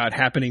talking about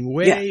happening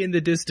way in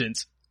the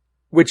distance.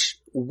 Which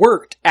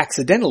worked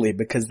accidentally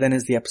because then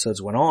as the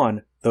episodes went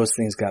on, those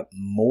things got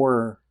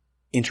more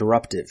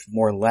interruptive,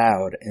 more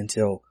loud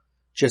until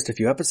just a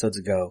few episodes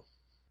ago,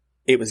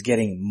 it was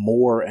getting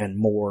more and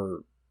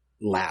more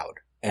loud.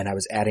 And I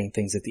was adding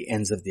things at the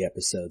ends of the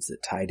episodes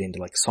that tied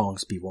into like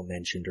songs people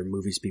mentioned or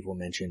movies people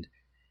mentioned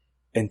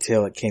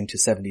until it came to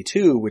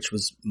 72, which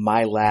was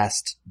my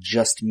last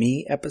just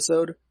me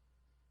episode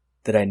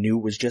that I knew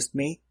was just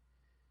me.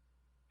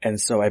 And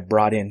so I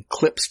brought in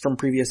clips from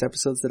previous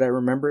episodes that I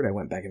remembered. I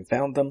went back and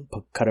found them,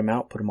 cut them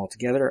out, put them all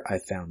together. I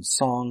found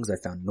songs, I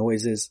found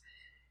noises,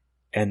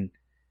 and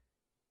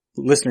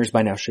listeners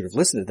by now should have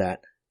listened to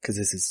that because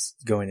this is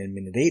going in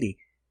minute 80.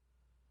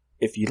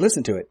 If you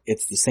listen to it,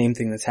 it's the same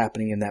thing that's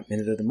happening in that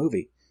minute of the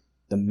movie.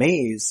 The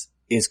maze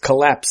is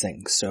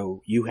collapsing,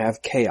 so you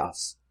have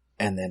chaos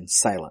and then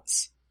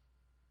silence.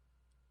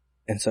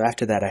 And so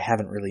after that, I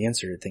haven't really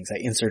inserted things. I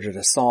inserted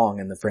a song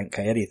in the Frank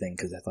Coyote thing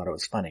because I thought it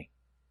was funny.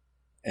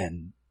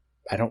 And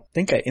I don't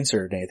think I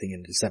inserted anything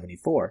into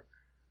 74.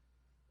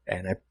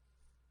 And I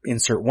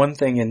insert one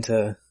thing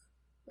into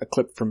a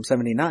clip from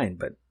 79,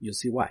 but you'll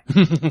see why.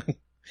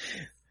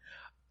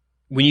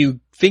 When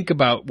you think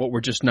about what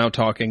we're just now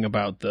talking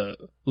about, the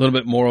little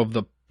bit more of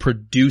the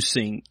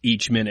producing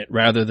each minute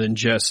rather than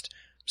just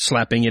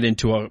slapping it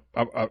into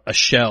a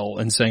shell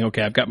and saying,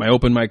 okay, I've got my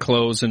open, my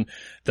close, and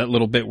that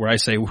little bit where I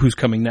say, well, who's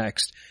coming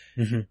next?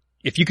 Mm-hmm.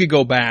 If you could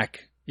go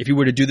back, if you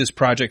were to do this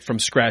project from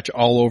scratch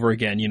all over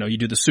again, you know, you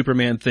do the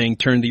Superman thing,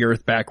 turn the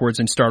earth backwards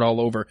and start all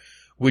over,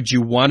 would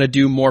you want to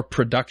do more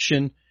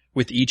production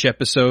with each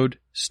episode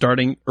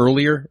starting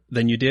earlier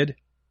than you did?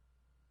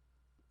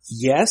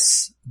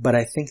 Yes, but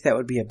I think that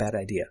would be a bad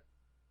idea.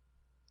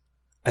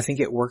 I think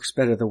it works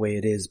better the way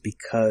it is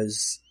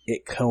because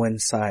it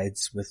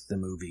coincides with the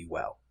movie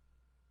well.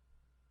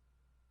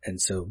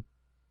 And so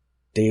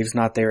Dave's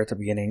not there at the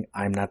beginning,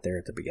 I'm not there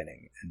at the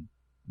beginning. And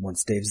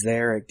once Dave's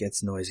there, it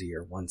gets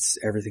noisier. Once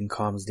everything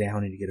calms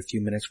down and you get a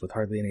few minutes with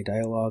hardly any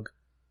dialogue,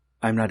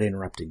 I'm not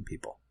interrupting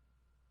people.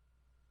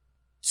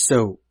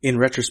 So, in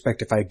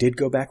retrospect, if I did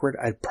go backward,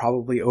 I'd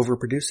probably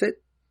overproduce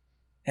it,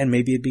 and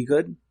maybe it'd be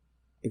good,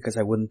 because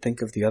I wouldn't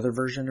think of the other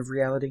version of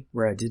reality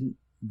where I didn't,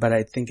 but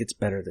I think it's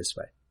better this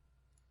way.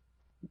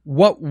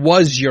 What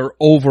was your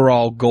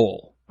overall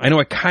goal? I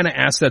know I kind of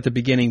asked that at the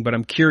beginning, but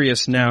I'm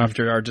curious now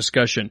after our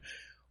discussion.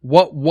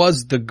 What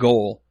was the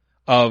goal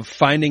of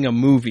finding a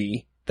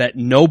movie that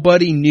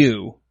nobody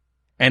knew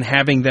and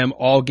having them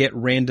all get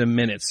random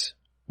minutes?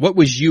 What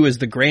was you as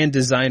the grand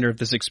designer of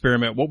this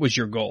experiment? What was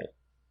your goal?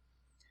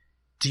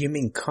 Do you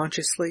mean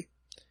consciously?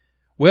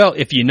 Well,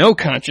 if you know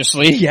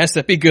consciously, yes,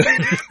 that'd be good.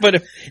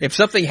 But if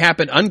something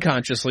happened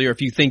unconsciously, or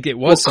if you think it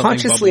was something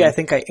consciously, bubbling, I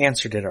think I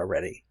answered it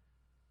already.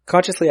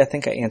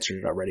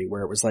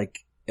 Where it was like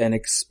an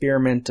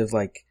experiment of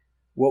like,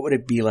 what would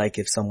it be like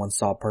if someone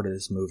saw part of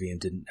this movie and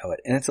didn't know it?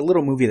 And it's a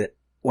little movie that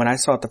when I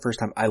saw it the first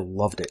time, I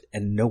loved it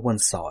and no one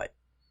saw it.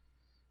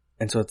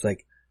 And so it's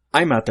like,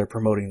 I'm out there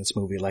promoting this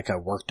movie like I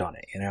worked on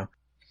it, you know?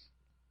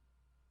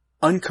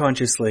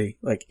 Unconsciously,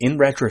 like in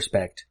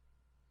retrospect,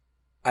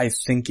 I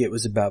think it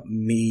was about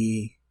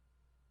me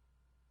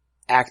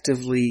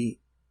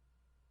actively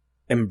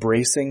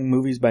embracing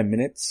Movies by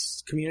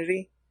Minutes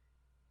community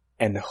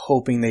and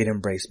hoping they'd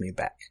embrace me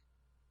back.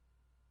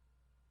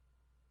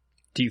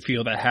 do you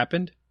feel that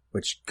happened?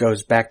 Which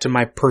goes back to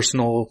my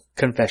personal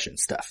confession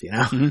stuff, you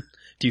know? Mm-hmm.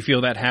 Do you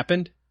feel that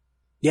happened?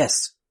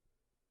 Yes.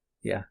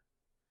 Yeah.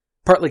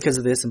 Partly because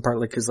of this and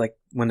partly because like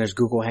when there's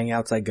Google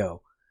Hangouts, I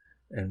go.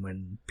 And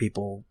when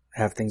people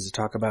have things to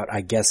talk about,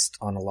 I guest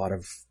on a lot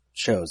of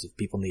shows if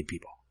people need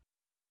people.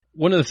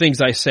 One of the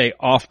things I say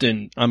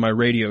often on my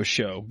radio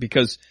show,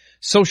 because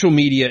social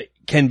media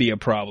can be a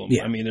problem.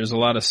 Yeah. I mean, there's a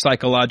lot of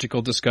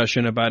psychological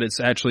discussion about it's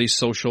actually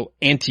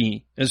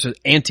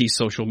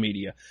anti-social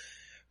media.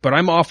 But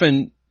I'm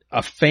often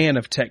a fan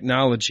of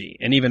technology,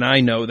 and even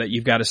I know that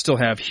you've got to still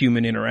have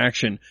human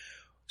interaction.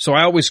 So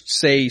I always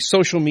say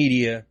social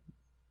media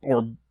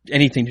or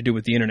anything to do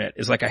with the internet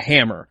is like a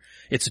hammer.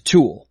 It's a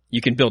tool. You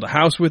can build a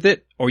house with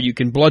it, or you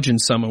can bludgeon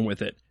someone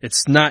with it.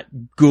 It's not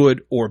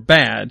good or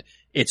bad.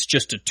 It's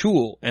just a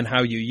tool and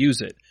how you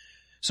use it.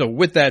 So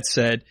with that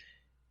said,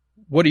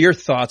 what are your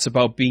thoughts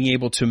about being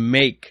able to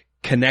make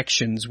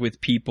connections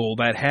with people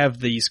that have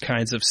these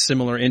kinds of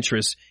similar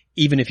interests,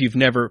 even if you've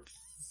never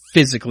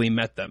physically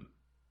met them?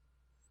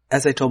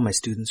 As I told my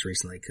students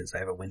recently, because I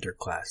have a winter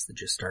class that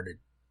just started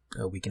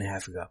a week and a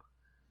half ago,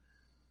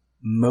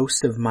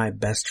 most of my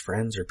best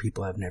friends are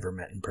people I've never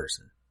met in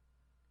person.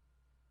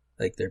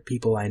 Like, they're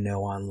people I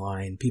know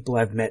online, people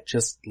I've met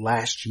just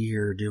last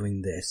year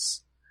doing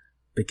this.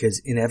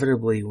 Because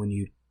inevitably when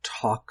you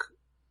talk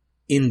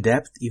in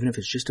depth, even if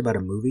it's just about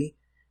a movie,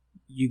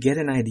 you get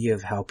an idea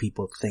of how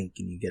people think,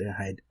 and you get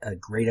a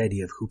great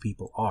idea of who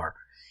people are.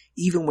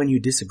 Even when you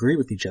disagree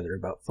with each other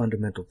about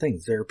fundamental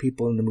things. There are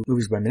people in the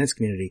Movies by Minutes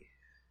community,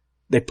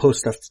 they post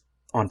stuff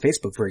on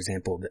Facebook, for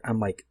example, that I'm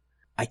like,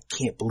 I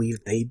can't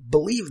believe they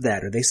believe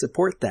that or they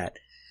support that.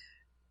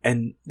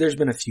 And there's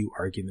been a few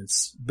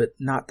arguments, but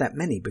not that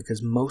many,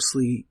 because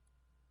mostly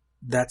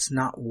that's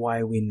not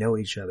why we know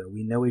each other.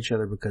 We know each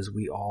other because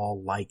we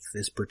all like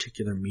this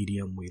particular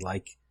medium. We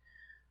like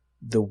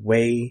the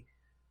way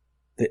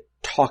that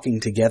talking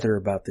together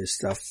about this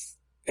stuff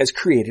has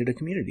created a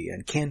community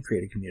and can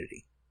create a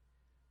community.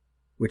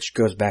 Which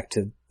goes back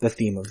to the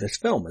theme of this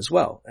film as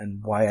well,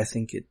 and why I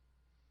think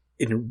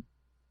in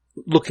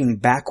looking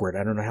backward,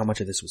 I don't know how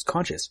much of this was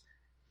conscious,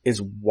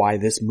 is why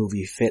this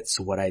movie fits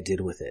what I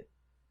did with it.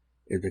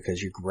 Is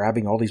because you're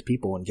grabbing all these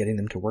people and getting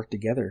them to work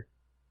together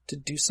to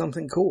do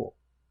something cool.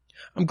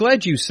 I'm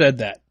glad you said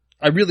that.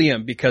 I really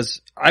am,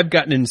 because I've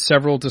gotten in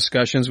several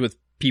discussions with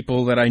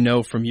people that I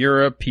know from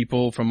Europe,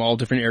 people from all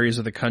different areas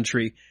of the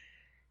country,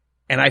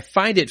 and I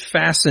find it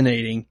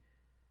fascinating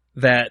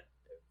that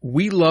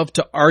we love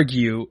to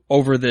argue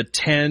over the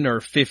 10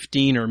 or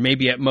 15 or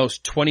maybe at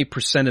most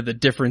 20% of the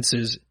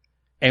differences,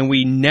 and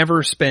we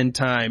never spend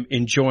time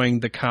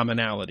enjoying the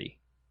commonality.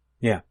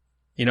 Yeah.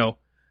 You know,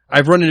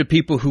 I've run into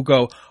people who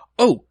go,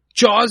 "Oh,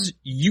 Jaws,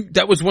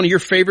 that was one of your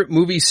favorite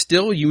movies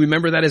still? You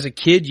remember that as a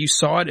kid? You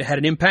saw it, it had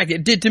an impact?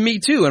 It did to me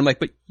too." And I'm like,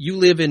 "But you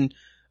live in,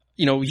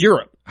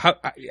 Europe."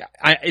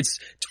 It's,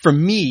 for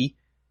me,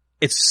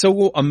 it's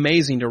so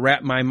amazing to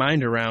wrap my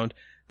mind around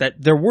that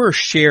there were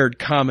shared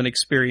common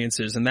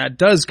experiences, and that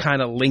does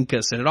kind of link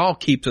us, and it all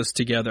keeps us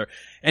together.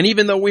 And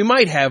even though we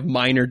might have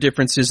minor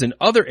differences in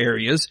other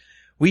areas,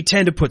 we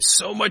tend to put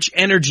so much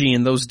energy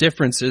in those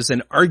differences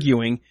and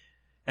arguing.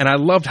 And I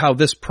loved how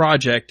this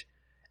project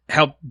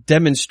helped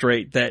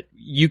demonstrate that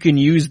you can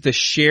use the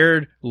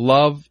shared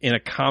love in a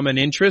common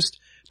interest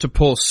to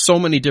pull so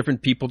many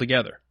different people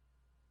together.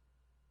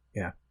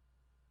 Yeah.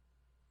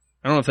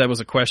 I don't know if that was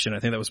a question. I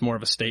think that was more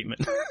of a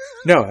statement.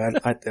 No,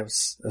 that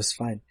was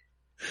fine.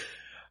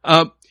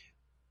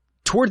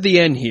 Toward the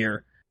end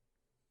here,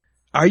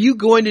 are you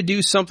going to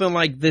do something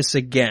like this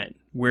again,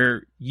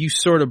 where you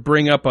sort of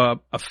bring up a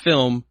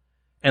film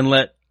and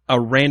let a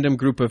random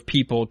group of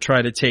people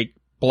try to take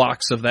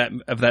blocks of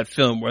that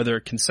film, whether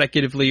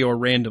consecutively or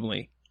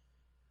randomly?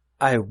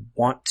 I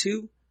want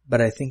to, but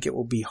I think it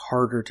will be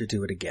harder to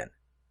do it again.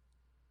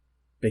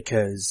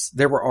 Because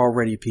there were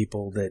already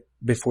people that,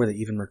 before they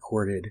even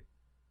recorded,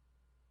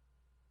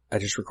 I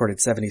just recorded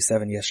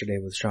 77 yesterday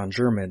with Sean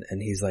German,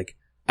 and he's like,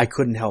 I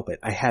couldn't help it.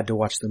 I had to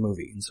watch the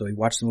movie. And so he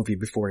watched the movie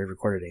before he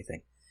recorded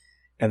anything.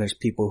 And there's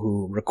people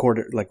who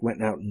recorded, like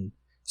went out and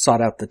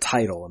sought out the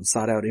title and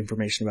sought out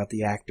information about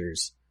the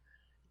actors.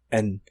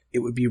 And it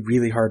would be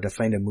really hard to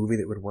find a movie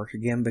that would work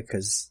again,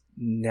 because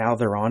now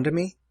they're on to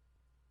me.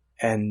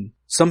 And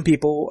some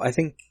people, I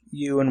think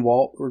you and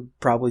Walt would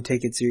probably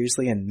take it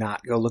seriously and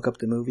not go look up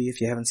the movie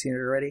if you haven't seen it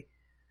already.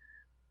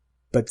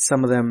 But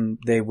some of them,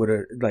 they'd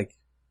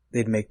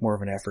make more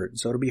of an effort.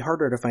 So it'll be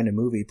harder to find a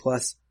movie.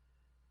 Plus,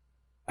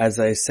 as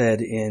I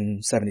said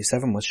in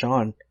 77 with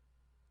Sean,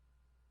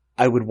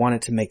 I would want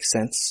it to make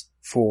sense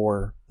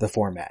for the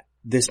format.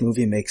 This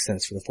movie makes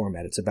sense for the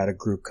format. It's about a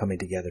group coming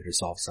together to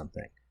solve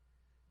something.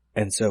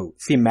 And so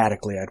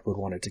thematically, I would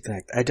want it to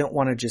connect. I don't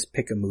want to just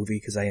pick a movie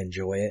because I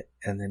enjoy it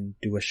and then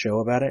do a show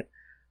about it.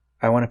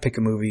 I want to pick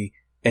a movie,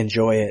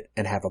 enjoy it,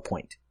 and have a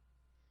point.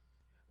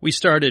 We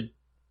started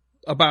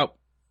about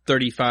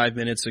 35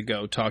 minutes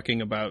ago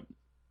talking about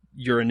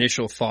your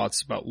initial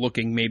thoughts about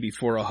looking maybe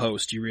for a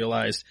host. You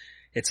realized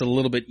it's a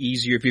little bit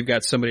easier if you've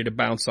got somebody to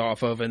bounce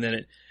off of, and then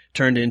it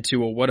turned into,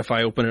 well, what if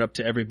I open it up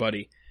to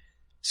everybody?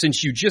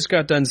 Since you just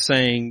got done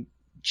saying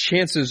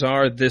chances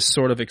are this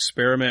sort of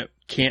experiment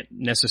can't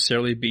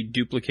necessarily be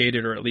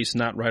duplicated, or at least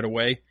not right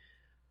away,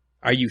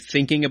 are you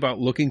thinking about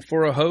looking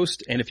for a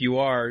host? And if you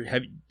are,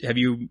 have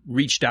you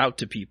reached out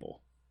to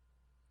people?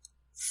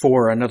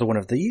 For another one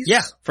of these?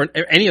 Yeah, for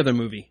any other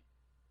movie.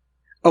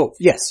 Oh,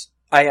 yes.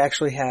 I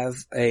actually have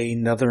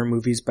another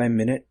Movies by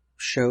Minute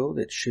show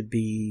that should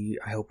be,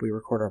 I hope we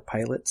record our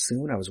pilot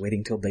soon. I was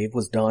waiting till Dave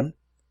was done.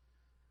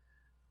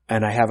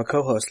 And I have a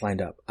co-host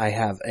lined up. I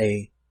have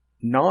a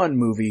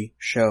non-movie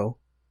show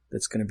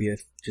that's going to be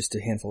just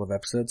a handful of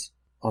episodes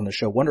on the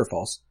show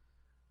Wonderfalls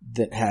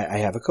that I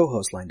have a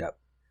co-host lined up.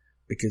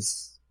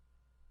 Because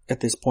at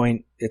this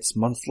point, it's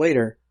months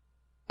later,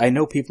 I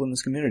know people in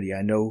this community.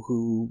 I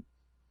know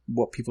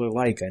what people are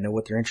like. I know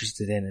what they're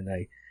interested in. And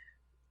I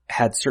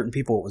had certain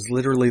people. It was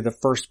literally the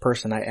first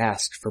person I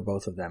asked for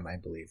both of them, I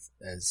believe,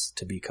 as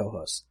to be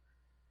co-hosts.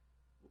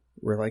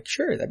 We're like,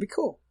 sure, that'd be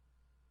cool.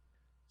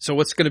 So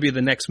what's going to be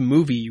the next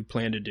movie you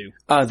plan to do?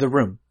 The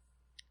Room.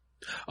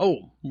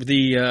 Oh,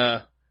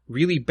 the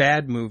really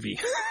bad movie.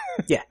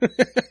 Yeah.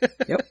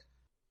 Yep.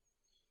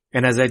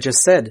 And as I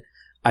just said,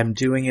 I'm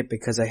doing it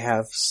because I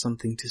have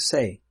something to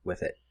say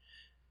with it.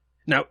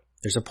 Now,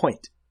 there's a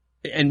point.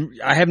 and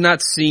I have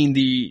not seen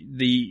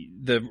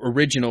the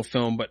original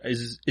film, but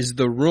is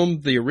The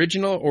Room the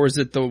original, or is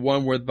it the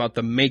one where about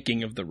the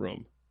making of The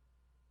Room?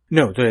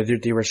 No, the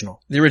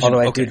original. The original.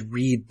 Although okay.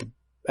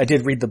 I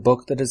did read the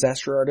book, The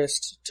Disaster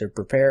Artist, to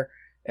prepare,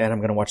 and I'm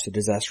going to watch The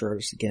Disaster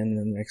Artist again in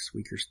the next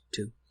week or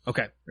two.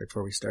 Okay. Right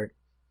before we start.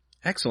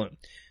 Excellent.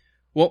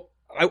 Well,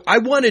 I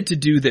wanted to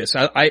do this.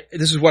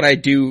 This is what I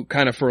do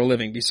kind of for a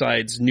living.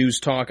 Besides news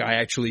talk, I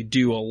actually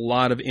do a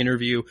lot of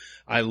interview.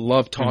 I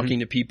love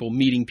talking to people,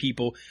 meeting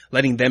people,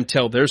 letting them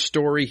tell their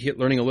story,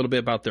 learning a little bit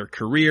about their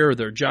career,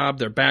 their job,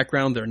 their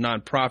background, their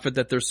nonprofit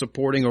that they're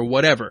supporting or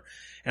whatever.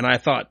 And I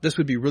thought this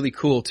would be really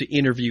cool to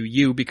interview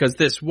you because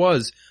this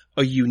was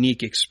a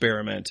unique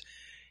experiment.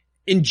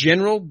 In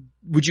general,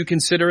 would you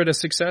consider it a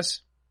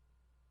success?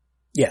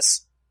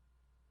 Yes.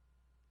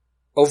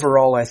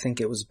 Overall, I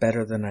think it was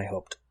better than I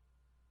hoped.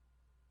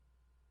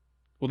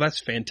 Well,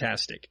 that's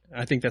fantastic.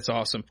 I think that's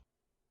awesome.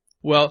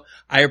 Well,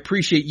 I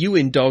appreciate you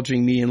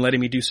indulging me and letting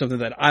me do something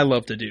that I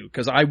love to do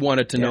because I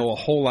wanted to know a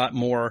whole lot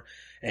more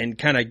and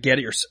kind of get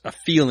a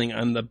feeling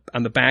on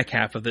the back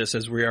half of this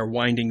as we are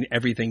winding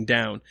everything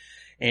down.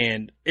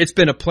 And it's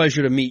been a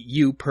pleasure to meet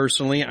you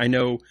personally. I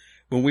know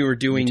when we were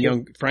doing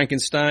Young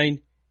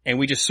Frankenstein and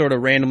we just sort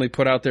of randomly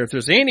put out there, if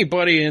there's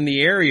anybody in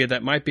the area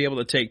that might be able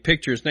to take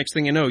pictures, next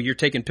thing you know, you're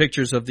taking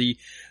pictures of the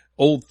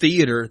old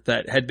theater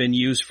that had been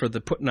used for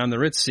the putting on the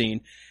Ritz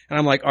scene. And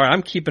I'm like, all right,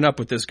 I'm keeping up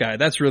with this guy.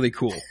 That's really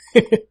cool.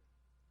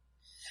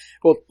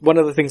 Well, one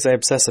of the things I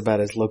obsess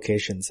about is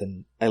locations,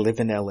 and I live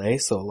in LA,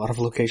 so a lot of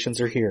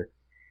locations are here.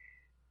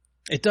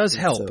 It does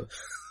help. So,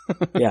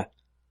 yeah.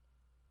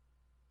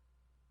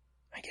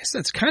 I guess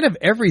that's kind of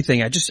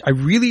everything. I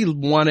really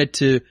wanted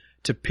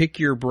to pick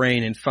your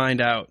brain and find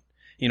out,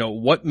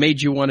 what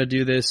made you want to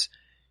do this?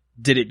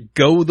 Did it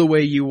go the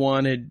way you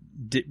wanted?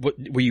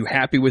 Were you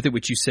happy with it,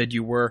 which you said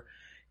you were?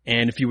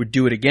 And if you would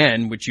do it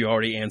again, which you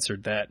already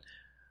answered that,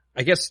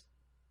 I guess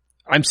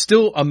I'm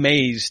still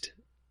amazed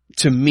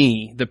to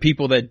me, the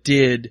people that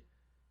did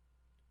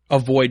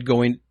avoid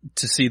going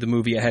to see the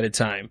movie ahead of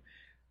time.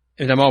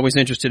 And I'm always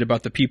interested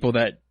about the people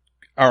that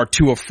are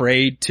too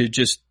afraid to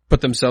just put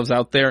themselves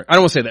out there. I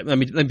don't want to say that. Let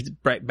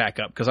me back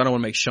up because I don't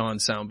want to make Sean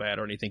sound bad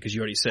or anything because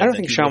you already said I don't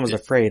think Sean was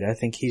afraid. I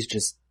think he's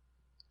just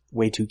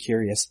way too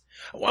curious.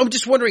 Well, I'm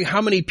just wondering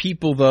how many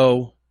people,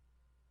 though,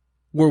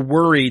 were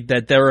worried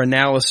that their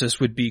analysis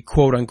would be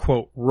quote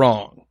unquote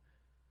wrong.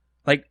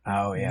 Like,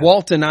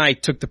 Walt and I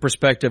took the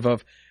perspective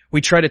of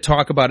we try to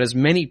talk about as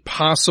many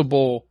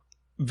possible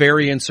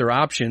variants or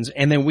options,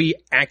 and then we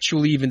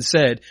actually even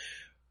said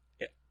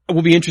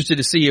we'll be interested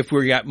to see if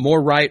we got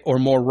more right or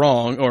more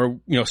wrong or,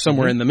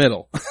 somewhere in the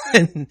middle.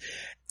 and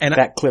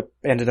that clip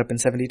ended up in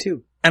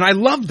 72. And I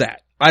loved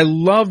that. I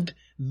loved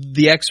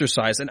the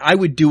exercise, and I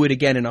would do it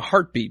again in a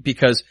heartbeat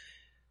because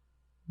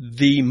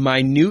the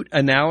minute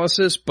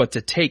analysis, but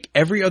to take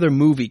every other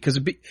movie, because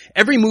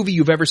every movie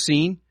you've ever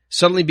seen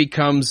suddenly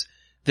becomes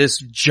this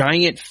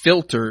giant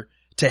filter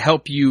to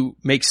help you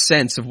make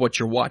sense of what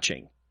you're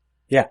watching.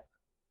 Yeah.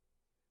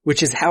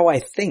 Which is how I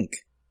think.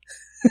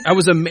 I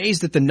was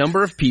amazed at the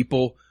number of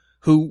people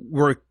who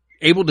were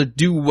able to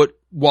do what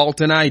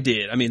Walt and I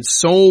did. I mean,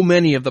 so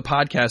many of the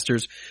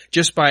podcasters,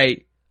 just by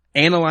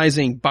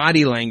analyzing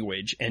body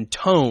language and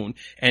tone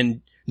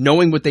and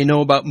knowing what they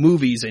know about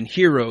movies and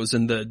heroes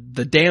and the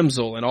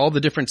damsel and all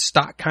the different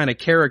stock kind of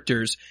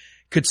characters,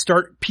 could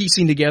start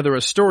piecing together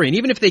a story. And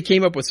even if they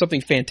came up with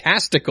something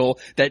fantastical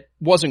that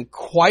wasn't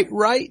quite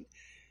right,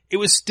 it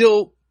was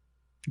still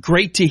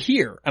great to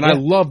hear. And I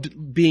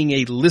loved being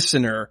a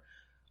listener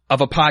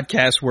of a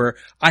podcast where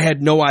I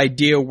had no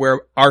idea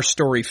where our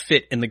story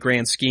fit in the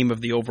grand scheme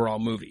of the overall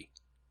movie.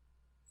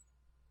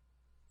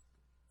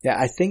 Yeah,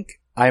 I think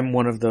I'm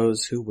one of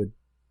those who would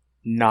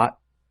not,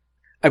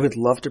 I would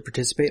love to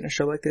participate in a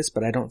show like this,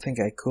 but I don't think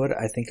I could.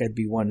 I think I'd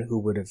be one who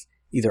would have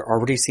either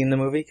already seen the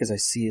movie, because I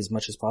see as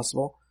much as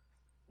possible,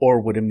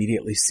 or would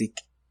immediately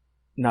seek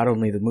not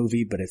only the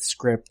movie, but its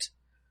script.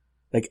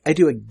 Like, I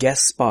do a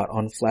guest spot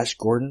on Flash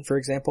Gordon, for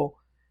example.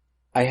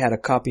 I had a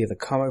copy of the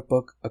comic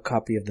book, a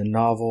copy of the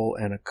novel,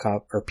 and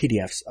or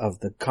PDFs of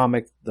the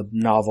comic, the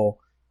novel,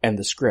 and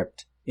the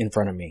script in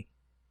front of me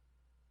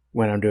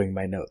when I'm doing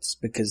my notes,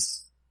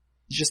 because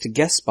it's just a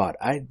guest spot.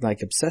 I'm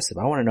like obsessive.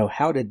 I want to know,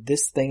 how did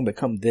this thing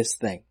become this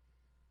thing?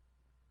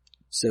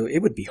 So it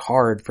would be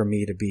hard for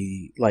me to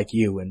be like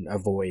you and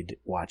avoid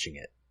watching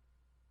it.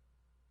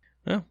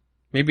 Well,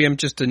 maybe I'm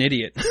just an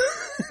idiot.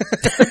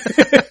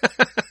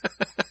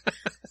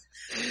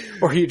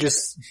 Or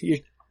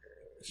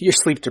you're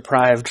sleep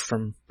deprived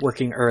from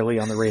working early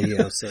on the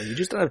radio, so you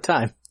just don't have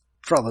time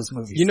for all those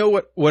movies. You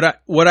know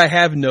what I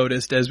have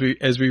noticed as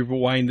we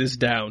wind this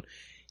down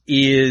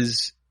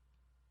is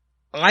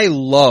I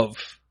love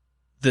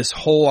this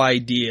whole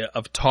idea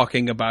of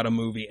talking about a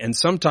movie. And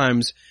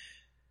sometimes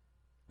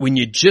when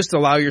you just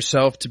allow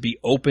yourself to be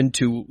open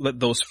to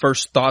those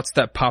first thoughts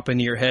that pop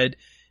into your head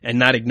and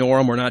not ignore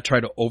them or not try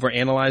to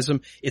overanalyze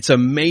them, it's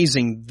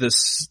amazing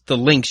the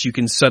links you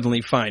can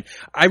suddenly find.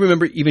 I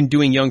remember even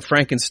doing Young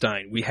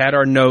Frankenstein. We had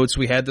our notes,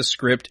 we had the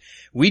script.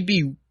 We'd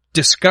be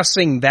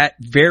discussing that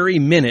very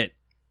minute,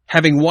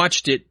 having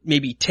watched it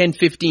maybe 10,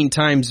 15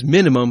 times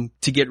minimum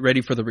to get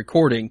ready for the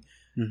recording.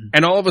 Mm-hmm.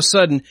 And all of a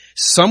sudden,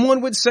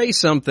 someone would say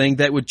something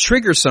that would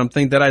trigger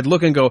something that I'd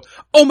look and go,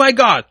 oh my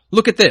God,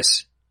 look at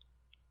this.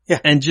 Yeah.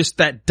 And just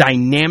that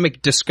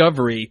dynamic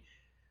discovery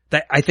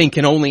that I think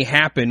can only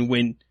happen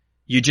when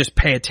you just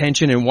pay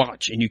attention and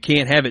watch, and you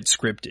can't have it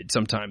scripted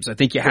sometimes. I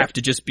think you have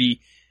to just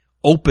be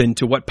open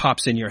to what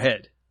pops in your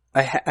head.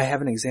 I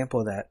have an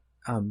example of that,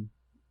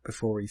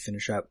 before we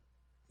finish up.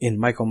 In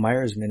Michael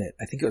Myers Minute,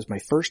 I think it was my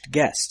first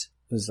guest.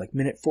 It was like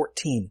minute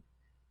 14.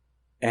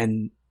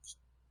 And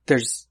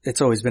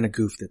it's always been a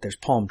goof that there's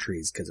palm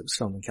trees because it was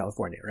filmed in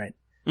California, right?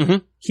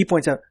 Mm-hmm. He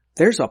points out,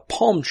 there's a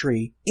palm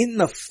tree in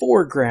the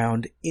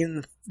foreground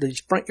in the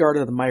front yard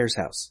of the Myers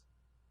house.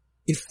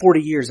 In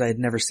 40 years, I had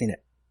never seen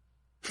it.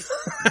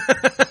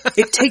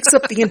 It takes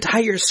up the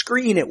entire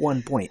screen at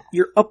one point.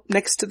 You're up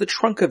next to the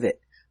trunk of it.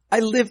 I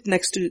lived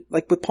next to,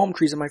 like, with palm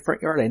trees in my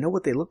front yard. I know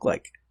what they look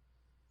like.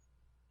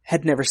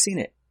 Had never seen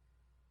it.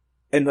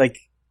 And, like,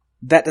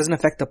 that doesn't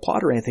affect the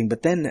plot or anything,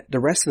 but then the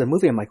rest of the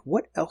movie, I'm like,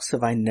 what else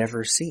have I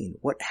never seen?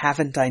 What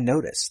haven't I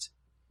noticed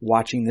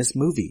watching this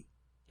movie?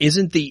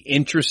 Isn't the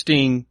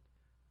interesting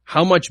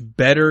how much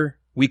better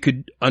we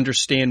could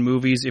understand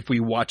movies if we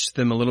watched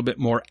them a little bit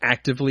more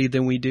actively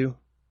than we do?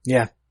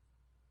 Yeah.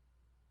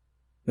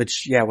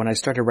 Which, yeah, when I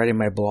started writing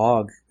my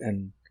blog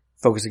and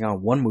focusing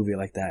on one movie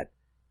like that,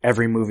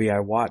 every movie I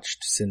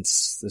watched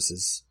since this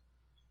is,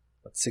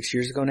 6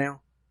 years ago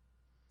now?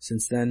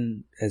 Since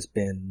then has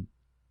been,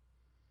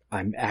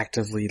 I'm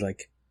actively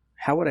like,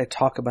 how would I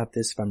talk about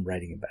this if I'm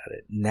writing about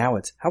it? Now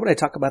it's, how would I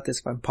talk about this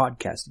if I'm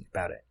podcasting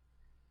about it?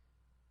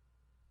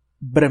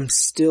 But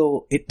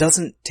it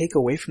doesn't take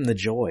away from the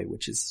joy,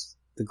 which is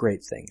the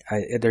great thing.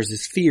 There's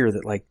this fear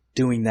that, like,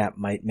 doing that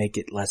might make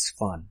it less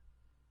fun.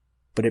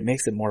 But it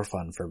makes it more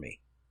fun for me.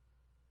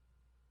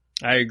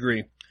 I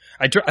agree.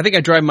 I think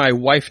I drive my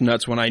wife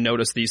nuts when I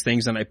notice these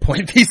things and I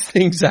point these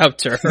things out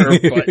to her,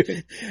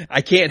 but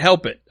I can't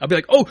help it. I'll be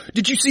like, oh,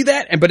 did you see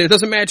that? But it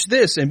doesn't match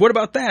this. And what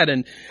about that?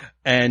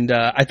 And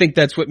I think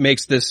that's what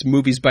makes this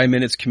Movies by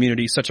Minutes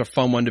community such a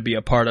fun one to be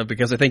a part of,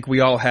 because I think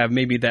we all have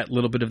maybe that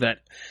little bit of that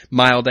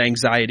mild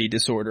anxiety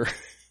disorder.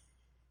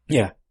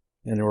 Yeah.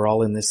 And we're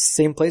all in this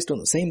same place doing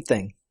the same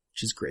thing,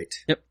 which is great.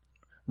 Yep.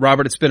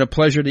 Robert, it's been a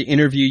pleasure to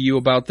interview you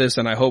about this,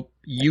 and I hope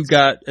you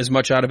got as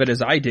much out of it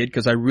as I did,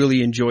 because I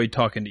really enjoyed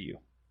talking to you.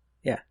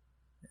 Yeah,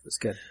 it was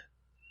good.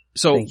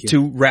 So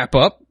to wrap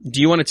up,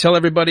 do you want to tell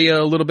everybody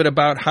a little bit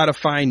about how to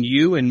find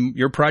you and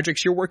your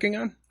projects you're working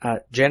on?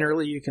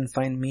 Generally, you can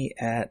find me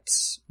at,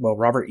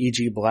 Robert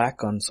E.G.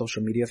 Black on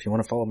social media if you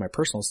want to follow my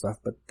personal stuff,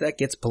 but that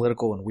gets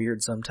political and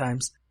weird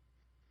sometimes.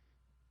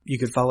 You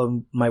can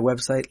follow my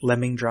website,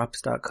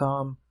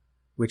 lemmingdrops.com,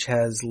 which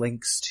has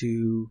links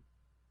to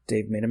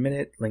Dave Made a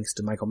Minute, links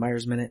to Michael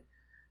Myers Minute.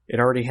 It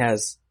already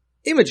has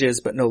images,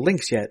 but no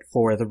links yet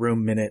for The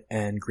Room Minute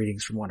and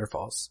Greetings from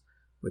Wonderfalls,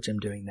 which I'm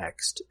doing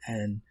next.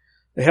 And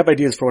I have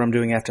ideas for what I'm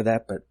doing after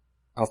that, but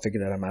I'll figure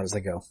that out as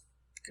I go,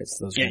 because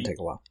those are going to take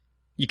a while.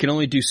 You can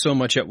only do so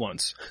much at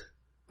once.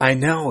 I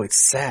know, it's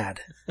sad.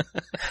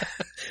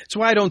 That's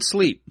why I don't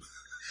sleep.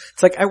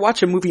 It's like I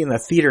watch a movie in the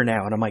theater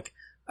now, and I'm like,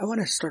 I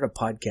want to start a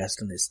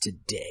podcast on this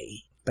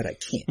today, but I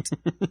can't.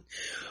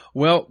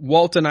 Well,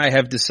 Walt and I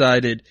have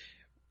decided,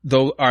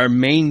 though our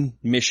main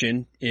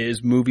mission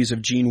is movies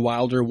of Gene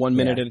Wilder 1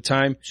 minute at a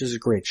time, which is a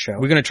great show.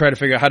 We're going to try to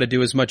figure out how to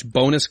do as much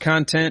bonus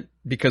content,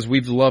 because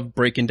we've loved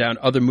breaking down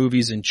other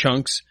movies in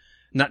chunks,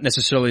 not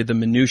necessarily the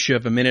minutia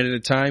of a minute at a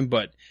time,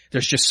 but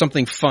there's just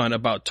something fun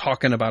about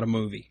talking about a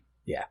movie.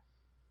 Yeah.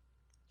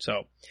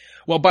 So,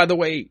 well, by the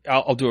way,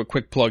 I'll do a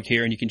quick plug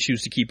here, and you can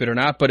choose to keep it or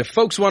not. But if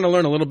folks want to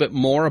learn a little bit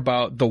more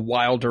about The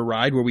Wilder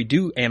Ride, where we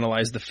do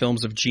analyze the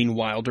films of Gene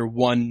Wilder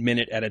 1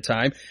 minute at a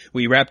time,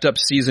 we wrapped up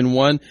season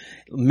 1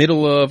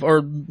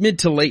 mid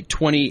to late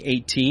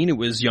 2018. It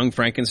was Young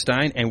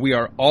Frankenstein, and we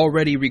are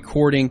already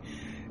recording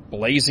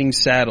Blazing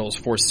Saddles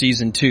for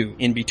season 2.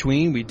 In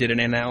between, we did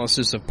an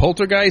analysis of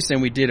Poltergeist, and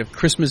we did a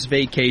Christmas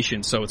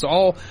Vacation. So it's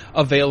all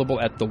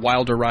available at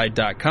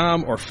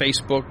thewilderride.com or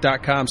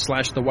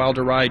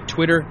facebook.com/thewilderride.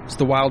 Twitter is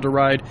The Wilder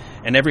Ride,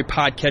 and every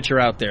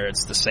podcatcher out there,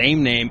 it's the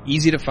same name,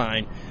 easy to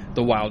find,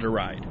 The Wilder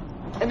Ride.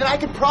 And then I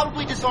could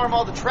probably disarm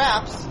all the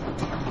traps,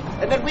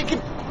 and then we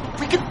could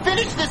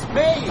finish this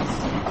maze.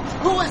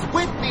 Who is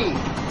with me?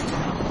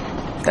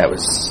 That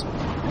was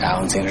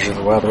Alan Sanders of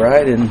The Wilder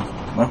Ride, and,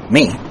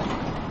 me.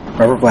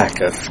 Robert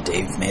Black of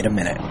Dave Made a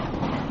Minute,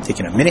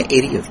 taking a minute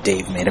 80 of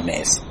Dave Made a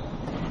Maze.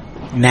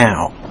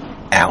 Now,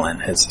 Alan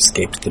has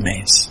escaped the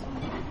maze.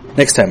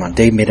 Next time on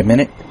Dave Made a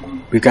Minute,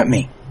 we've got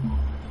me,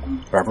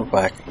 Robert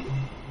Black,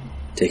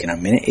 taking a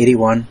minute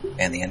 81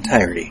 and the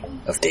entirety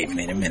of Dave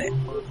Made a Minute.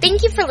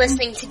 Thank you for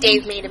listening to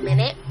Dave Made a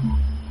Minute.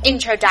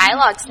 Intro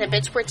dialogue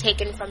snippets were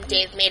taken from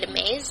Dave Made a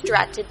Maze,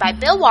 directed by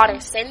Bill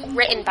Watterson,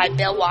 written by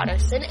Bill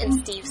Watterson and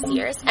Steve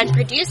Sears, and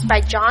produced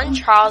by John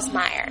Charles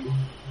Meyer.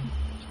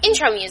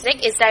 Intro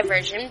music is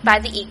Diversion by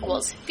The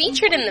Equals,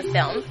 featured in the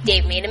film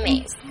Dave Made a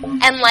Maze,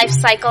 and Life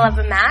Cycle of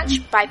a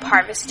Match by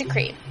Parvis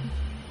Decree.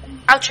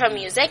 Outro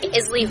music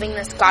is Leaving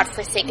This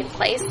Godforsaken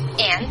Place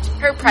and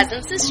Her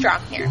Presence is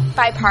Strong Here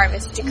by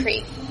Parvis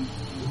Decree.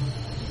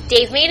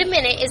 Dave Made a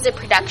Minute is a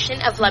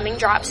production of Lemming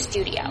Drop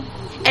Studio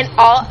and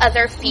all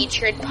other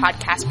featured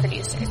podcast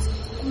producers.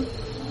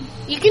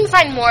 You can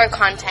find more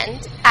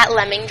content at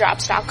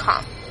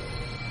lemmingdrops.com.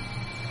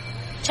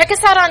 Check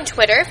us out on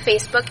Twitter,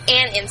 Facebook,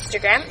 and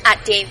Instagram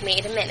at Dave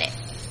Made a Minute.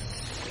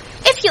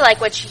 If you like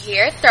what you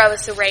hear, throw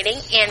us a rating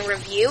and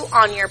review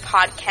on your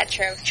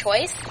podcatcher of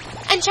choice,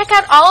 and check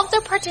out all of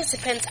the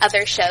participants'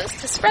 other shows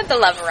to spread the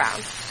love around.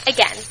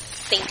 Again,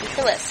 thank you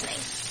for listening.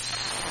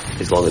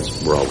 As long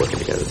as we're all working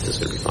together, this is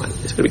going to be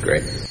fine. It's going to be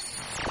great.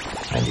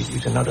 I need you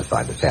to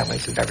notify the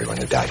families of everyone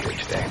who died here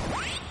today.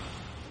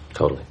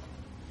 Totally.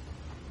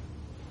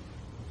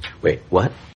 Wait, what?